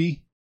were going to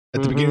be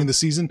at the beginning of the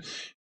season.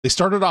 They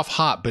started off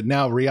hot, but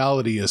now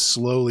reality is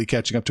slowly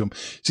catching up to them.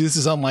 See, this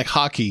is unlike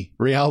hockey.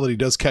 Reality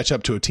does catch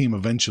up to a team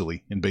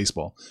eventually in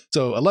baseball.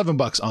 So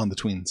 $11 on the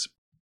Twins.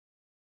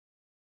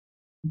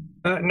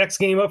 Next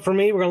game up for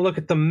me, we're going to look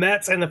at the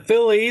Mets and the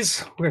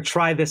Phillies. We're going to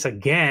try this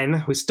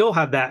again. We still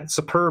have that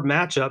superb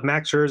matchup.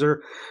 Max Scherzer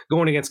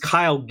going against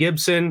Kyle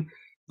Gibson.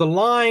 The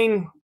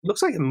line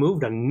looks like it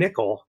moved a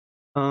nickel.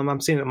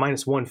 I'm seeing it at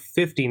minus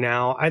 150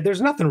 now.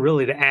 There's nothing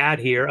really to add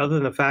here other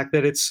than the fact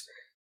that it's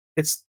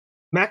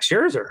Max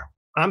Scherzer.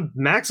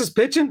 Max is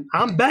pitching.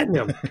 I'm betting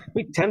him.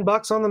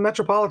 $10 on the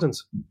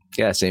Metropolitans.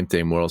 Yeah, same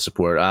thing. Moral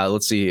support.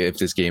 Let's see if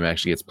this game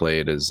actually gets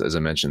played. As I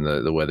mentioned,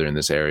 the weather in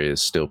this area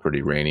is still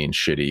pretty rainy and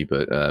shitty,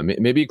 but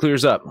maybe it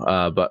clears up.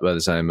 But by the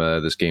time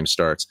this game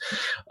starts,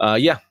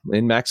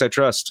 in Max I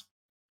trust.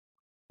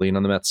 Lean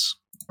on the Mets.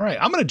 All right,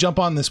 I'm going to jump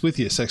on this with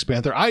you, Sex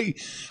Panther. I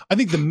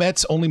think the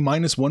Mets only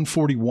minus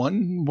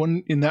 141,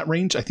 one in that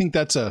range. I think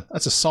that's a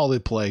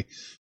solid play.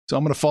 So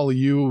I'm going to follow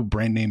you,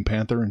 brand name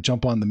Panther, and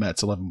jump on the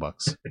Mets,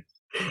 $11.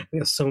 We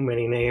have so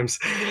many names.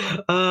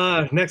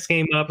 Next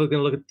game up, we're going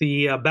to look at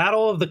the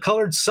Battle of the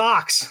Colored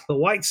Sox. The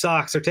White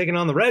Sox are taking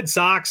on the Red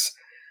Sox.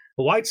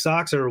 The White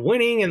Sox are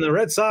winning, and the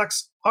Red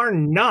Sox are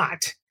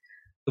not.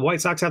 The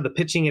White Sox have the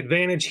pitching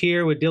advantage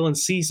here with Dylan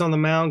Cease on the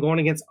mound going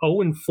against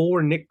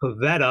 0-4 Nick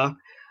Pivetta.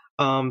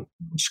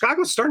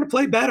 Chicago's starting to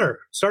play better,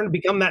 starting to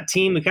become that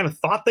team we kind of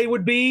thought they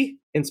would be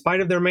in spite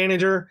of their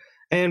manager.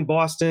 And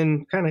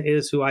Boston kind of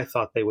is who I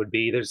thought they would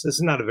be. This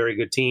is not a very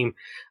good team.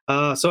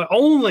 So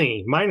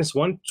only minus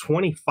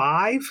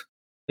 125.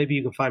 Maybe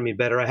you can find me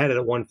better. I had it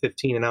at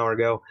 115 an hour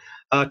ago.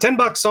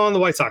 $10 on the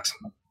White Sox.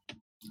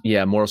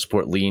 Yeah, moral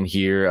support lean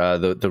here.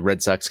 The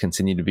Red Sox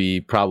continue to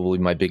be probably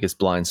my biggest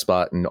blind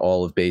spot in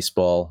all of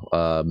baseball.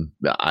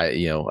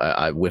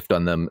 I whiffed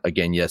on them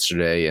again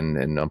yesterday,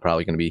 and I'm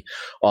probably going to be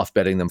off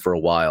betting them for a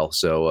while.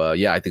 So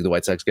I think the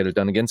White Sox get it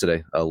done again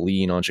today. A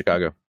lean on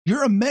Chicago.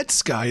 You're a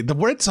Mets guy. The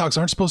Red Sox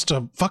aren't supposed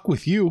to fuck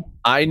with you.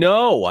 I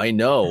know.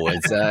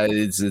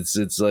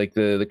 It's like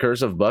the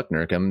curse of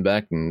Buckner coming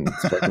back and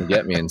fucking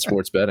get me in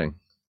sports betting.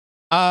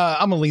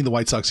 I'm going to lean the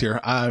White Sox here.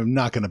 I'm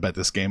not going to bet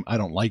this game. I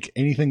don't like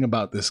anything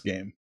about this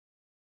game.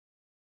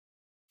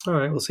 All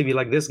right, we'll see if you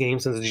like this game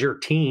since it's your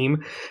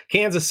team.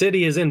 Kansas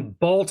City is in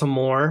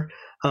Baltimore,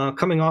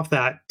 coming off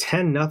that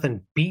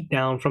 10-0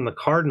 beatdown from the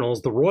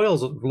Cardinals. The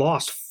Royals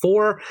lost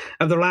 4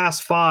 of their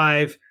last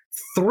 5.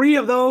 3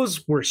 of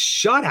those were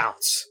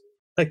shutouts.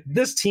 Like,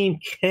 this team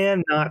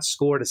cannot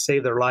score to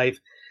save their life.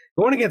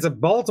 Going against a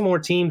Baltimore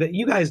team that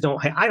you guys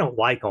don't – I don't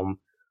like them,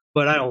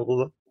 but I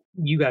don't –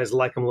 you guys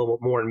like them a little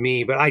bit more than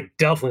me, but I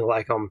definitely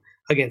like them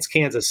against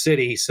Kansas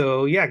City.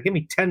 So, yeah, give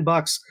me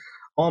 $10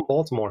 on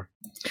Baltimore.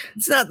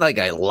 It's not like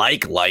I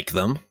like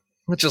them.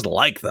 I just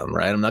like them,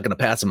 right? I'm not going to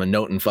pass them a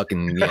note in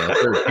fucking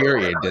third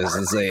period just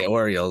to say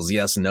Orioles,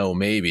 yes, no,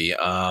 maybe.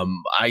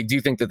 I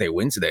do think that they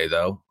win today,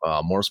 though.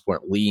 More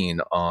support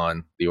lean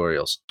on the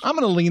Orioles. I'm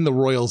going to lean the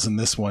Royals in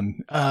this one.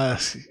 I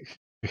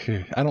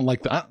don't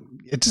like that.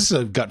 It's just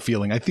a gut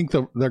feeling. I think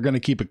they're going to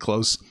keep it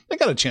close. They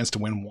got a chance to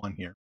win one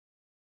here.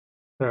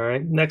 All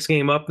right, next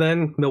game up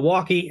then,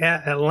 Milwaukee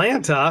at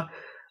Atlanta.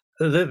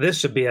 This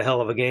should be a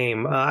hell of a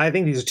game. I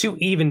think these are 2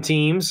 even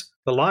teams.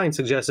 The line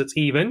suggests it's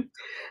even.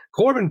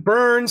 Corbin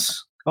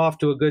Burns off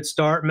to a good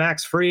start.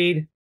 Max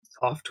Fried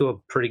off to a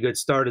pretty good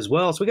start as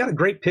well. So we got a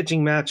great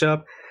pitching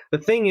matchup. The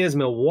thing is,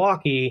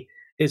 Milwaukee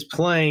is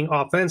playing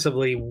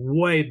offensively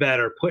way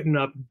better, putting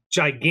up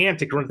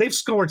gigantic runs. They've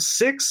scored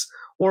 6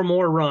 or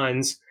more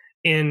runs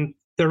in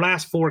their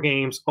last 4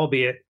 games,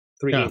 albeit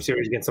 3-game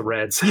series against the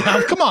Reds.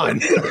 Yeah, come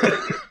on.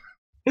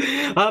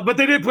 But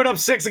they did put up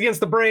 6 against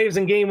the Braves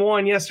in game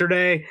 1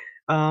 yesterday.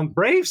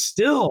 Braves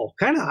still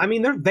kind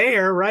of, they're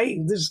there, right?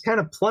 They're just kind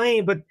of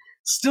playing, but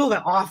still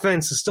the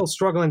offense is still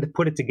struggling to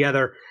put it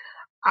together.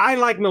 I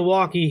like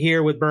Milwaukee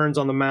here with Burns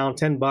on the mound,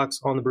 $10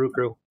 on the Brew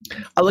Crew.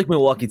 I like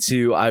Milwaukee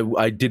too.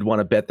 I did want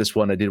to bet this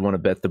one. I did want to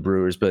bet the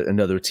Brewers, but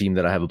another team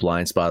that I have a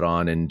blind spot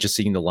on, and just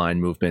seeing the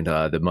line movement,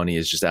 the money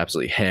is just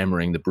absolutely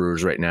hammering the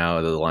Brewers right now.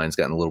 The line's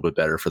gotten a little bit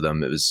better for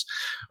them. It was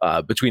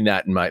between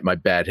that and my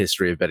bad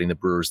history of betting the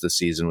Brewers this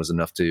season was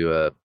enough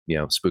to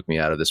spook me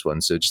out of this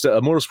one. So just a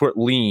motorsport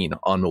lean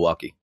on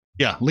Milwaukee.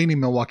 Yeah, leaning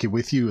Milwaukee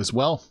with you as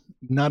well.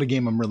 Not a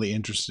game I'm really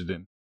interested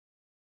in.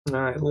 All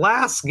right,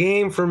 last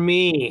game for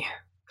me.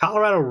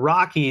 Colorado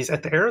Rockies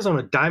at the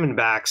Arizona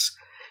Diamondbacks.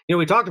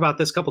 We talked about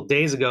this a couple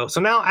days ago.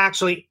 So now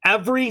actually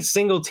every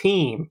single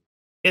team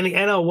in the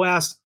NL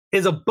West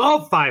is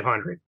above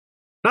 500.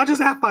 Not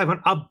just at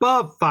 500,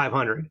 above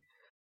 500.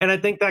 And I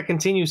think that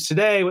continues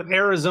today with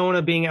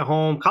Arizona being at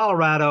home.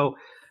 Colorado,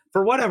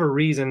 for whatever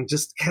reason,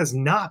 just has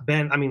not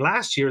been.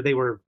 Last year they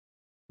were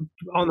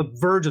on the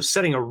verge of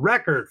setting a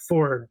record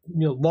for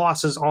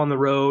losses on the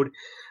road.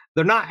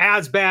 They're not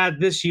as bad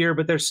this year,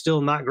 but they're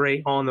still not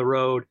great on the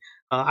road.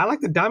 I like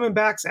the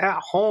Diamondbacks at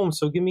home,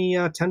 so give me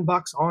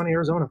 $10 on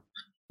Arizona.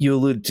 You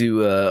alluded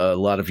to a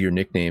lot of your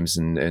nicknames,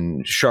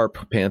 and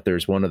Sharp Panther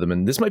is one of them.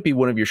 And this might be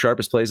one of your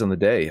sharpest plays on the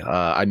day.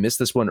 I missed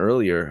this one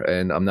earlier,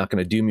 and I'm not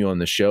going to doom you on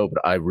the show,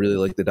 but I really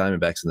like the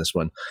Diamondbacks in this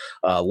one.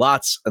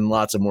 Lots and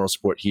lots of moral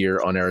support here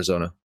on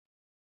Arizona.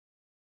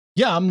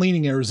 Yeah, I'm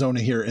leaning Arizona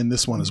here in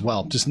this one as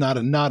well. Just not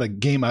a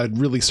game I had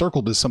really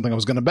circled as something I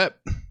was going to bet.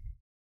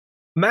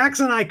 Max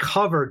and I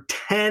covered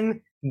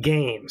 10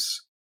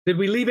 games. Did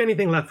we leave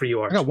anything left for you,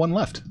 Arch? I got one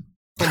left.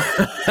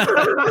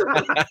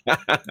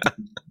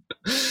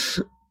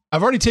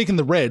 I've already taken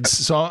the Reds,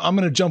 so I'm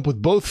going to jump with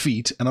both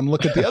feet, and I'm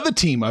looking at the other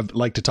team I'd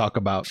like to talk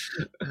about.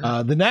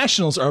 The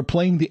Nationals are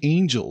playing the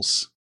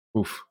Angels.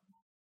 Oof.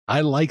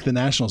 I like the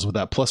Nationals with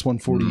that plus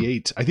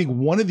 148. I think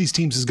one of these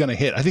teams is going to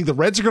hit. I think the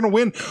Reds are going to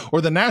win,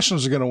 or the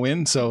Nationals are going to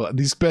win, so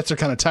these bets are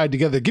kind of tied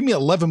together. Give me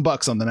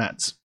 $11 on the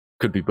Nats.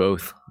 Could be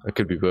both. It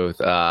could be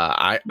both.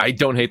 I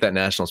don't hate that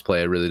Nationals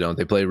play. I really don't.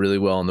 They play really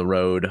well on the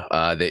road.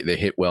 They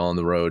hit well on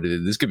the road.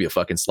 This could be a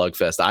fucking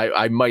slugfest.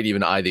 I might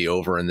even eye the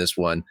over in this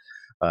one.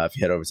 If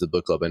you head over to the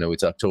book club, I know we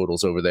talk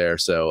totals over there.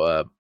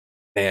 So,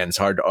 man, it's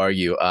hard to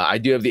argue. I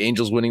do have the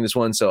Angels winning this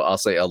one, so I'll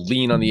say a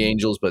lean on the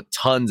Angels, but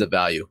tons of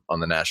value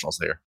on the Nationals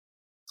there.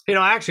 You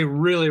know, I actually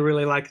really,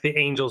 really like the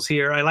Angels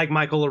here. I like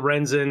Michael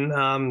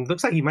Lorenzen.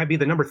 Looks like he might be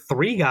the number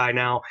 3 guy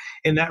now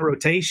in that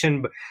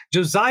rotation. But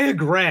Josiah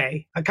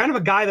Gray, kind of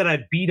a guy that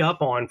I beat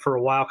up on for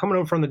a while, coming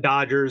over from the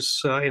Dodgers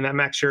in that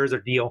Max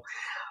Scherzer deal.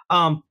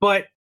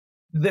 But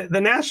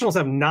the Nationals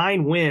have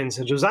 9 wins,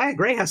 and Josiah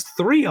Gray has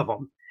 3 of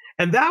them.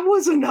 And that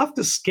was enough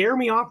to scare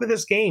me off of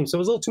this game. So it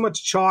was a little too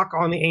much chalk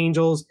on the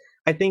Angels.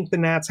 I think the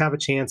Nats have a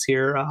chance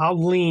here.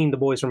 I'll lean the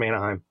boys from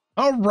Anaheim.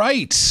 All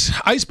right.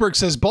 Iceberg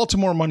says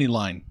Baltimore money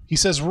line. He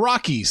says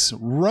Rockies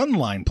run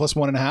line plus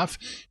 1.5.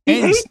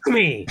 He hates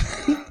me.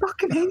 He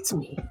fucking hates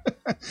me.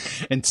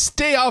 And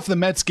stay off the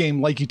Mets game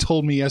like you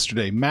told me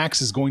yesterday.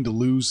 Max is going to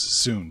lose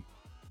soon.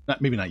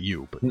 Maybe not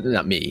you, but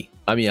not me.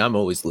 I mean, I'm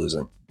always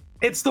losing.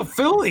 It's the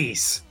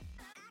Phillies.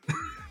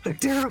 They're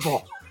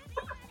terrible.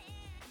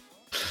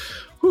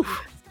 Whew.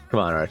 Come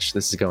on, Arch.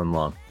 This is going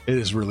long. It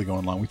is really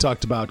going long. We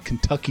talked about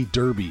Kentucky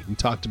Derby. We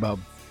talked about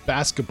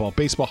basketball,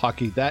 baseball,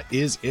 hockey. That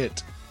is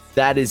it.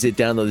 That is it.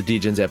 Download the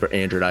DGens app for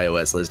Android,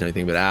 iOS. Listen to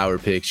anything but our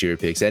picks, your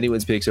picks,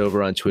 anyone's picks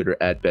over on Twitter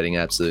at Betting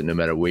Absolute. No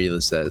matter where you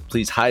listen to that,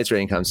 please highest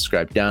rating, comment,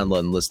 subscribe, download,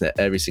 and listen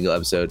to every single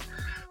episode.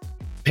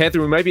 Panther,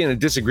 we might be in a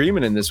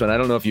disagreement in this one. I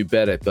don't know if you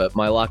bet it, but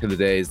my lock of the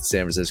day is the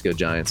San Francisco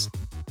Giants.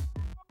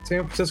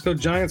 San Francisco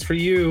Giants for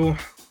you.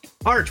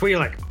 Arch, what do you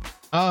like?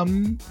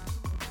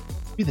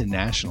 Be the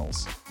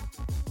Nationals.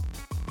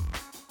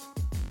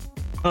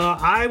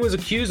 I was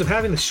accused of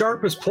having the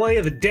sharpest play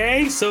of the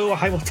day, so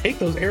I will take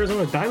those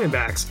Arizona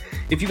Diamondbacks.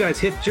 If you guys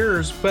hit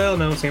yours, well,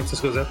 no, San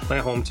Francisco's at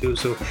home too,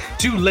 so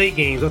 2 late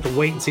games. We'll have to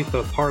wait and see if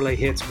the parlay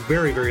hits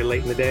very, very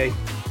late in the day.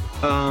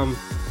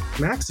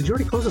 Max, did you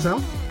already close us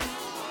out?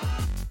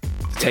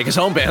 Take us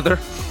home, Panther.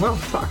 Well,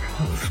 fuck.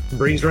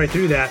 Breezed right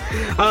through that.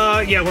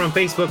 Yeah, we're on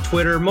Facebook,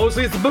 Twitter.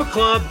 Mostly it's the book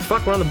club.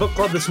 Fuck, we're on the book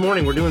club this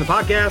morning. We're doing the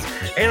podcast,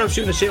 and I'm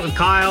shooting the shit with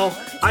Kyle.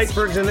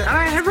 Iceberg's in there.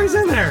 Everybody's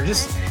in there.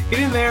 Just get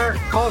in there,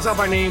 call us out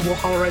by name. We'll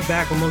holler right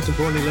back. But most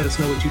importantly, let us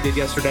know what you did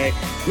yesterday,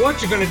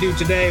 what you're going to do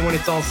today when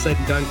it's all said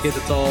and done, kids.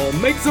 It's all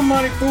make some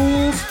money,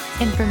 fools.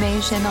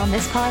 Information on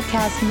this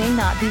podcast may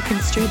not be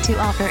construed to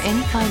offer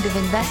any kind of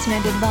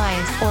investment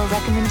advice or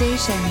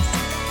recommendations.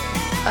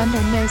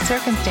 Under no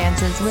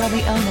circumstances will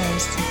the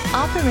owners,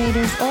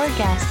 operators, or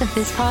guests of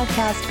this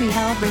podcast be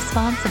held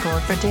responsible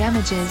for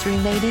damages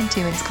related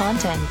to its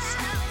contents.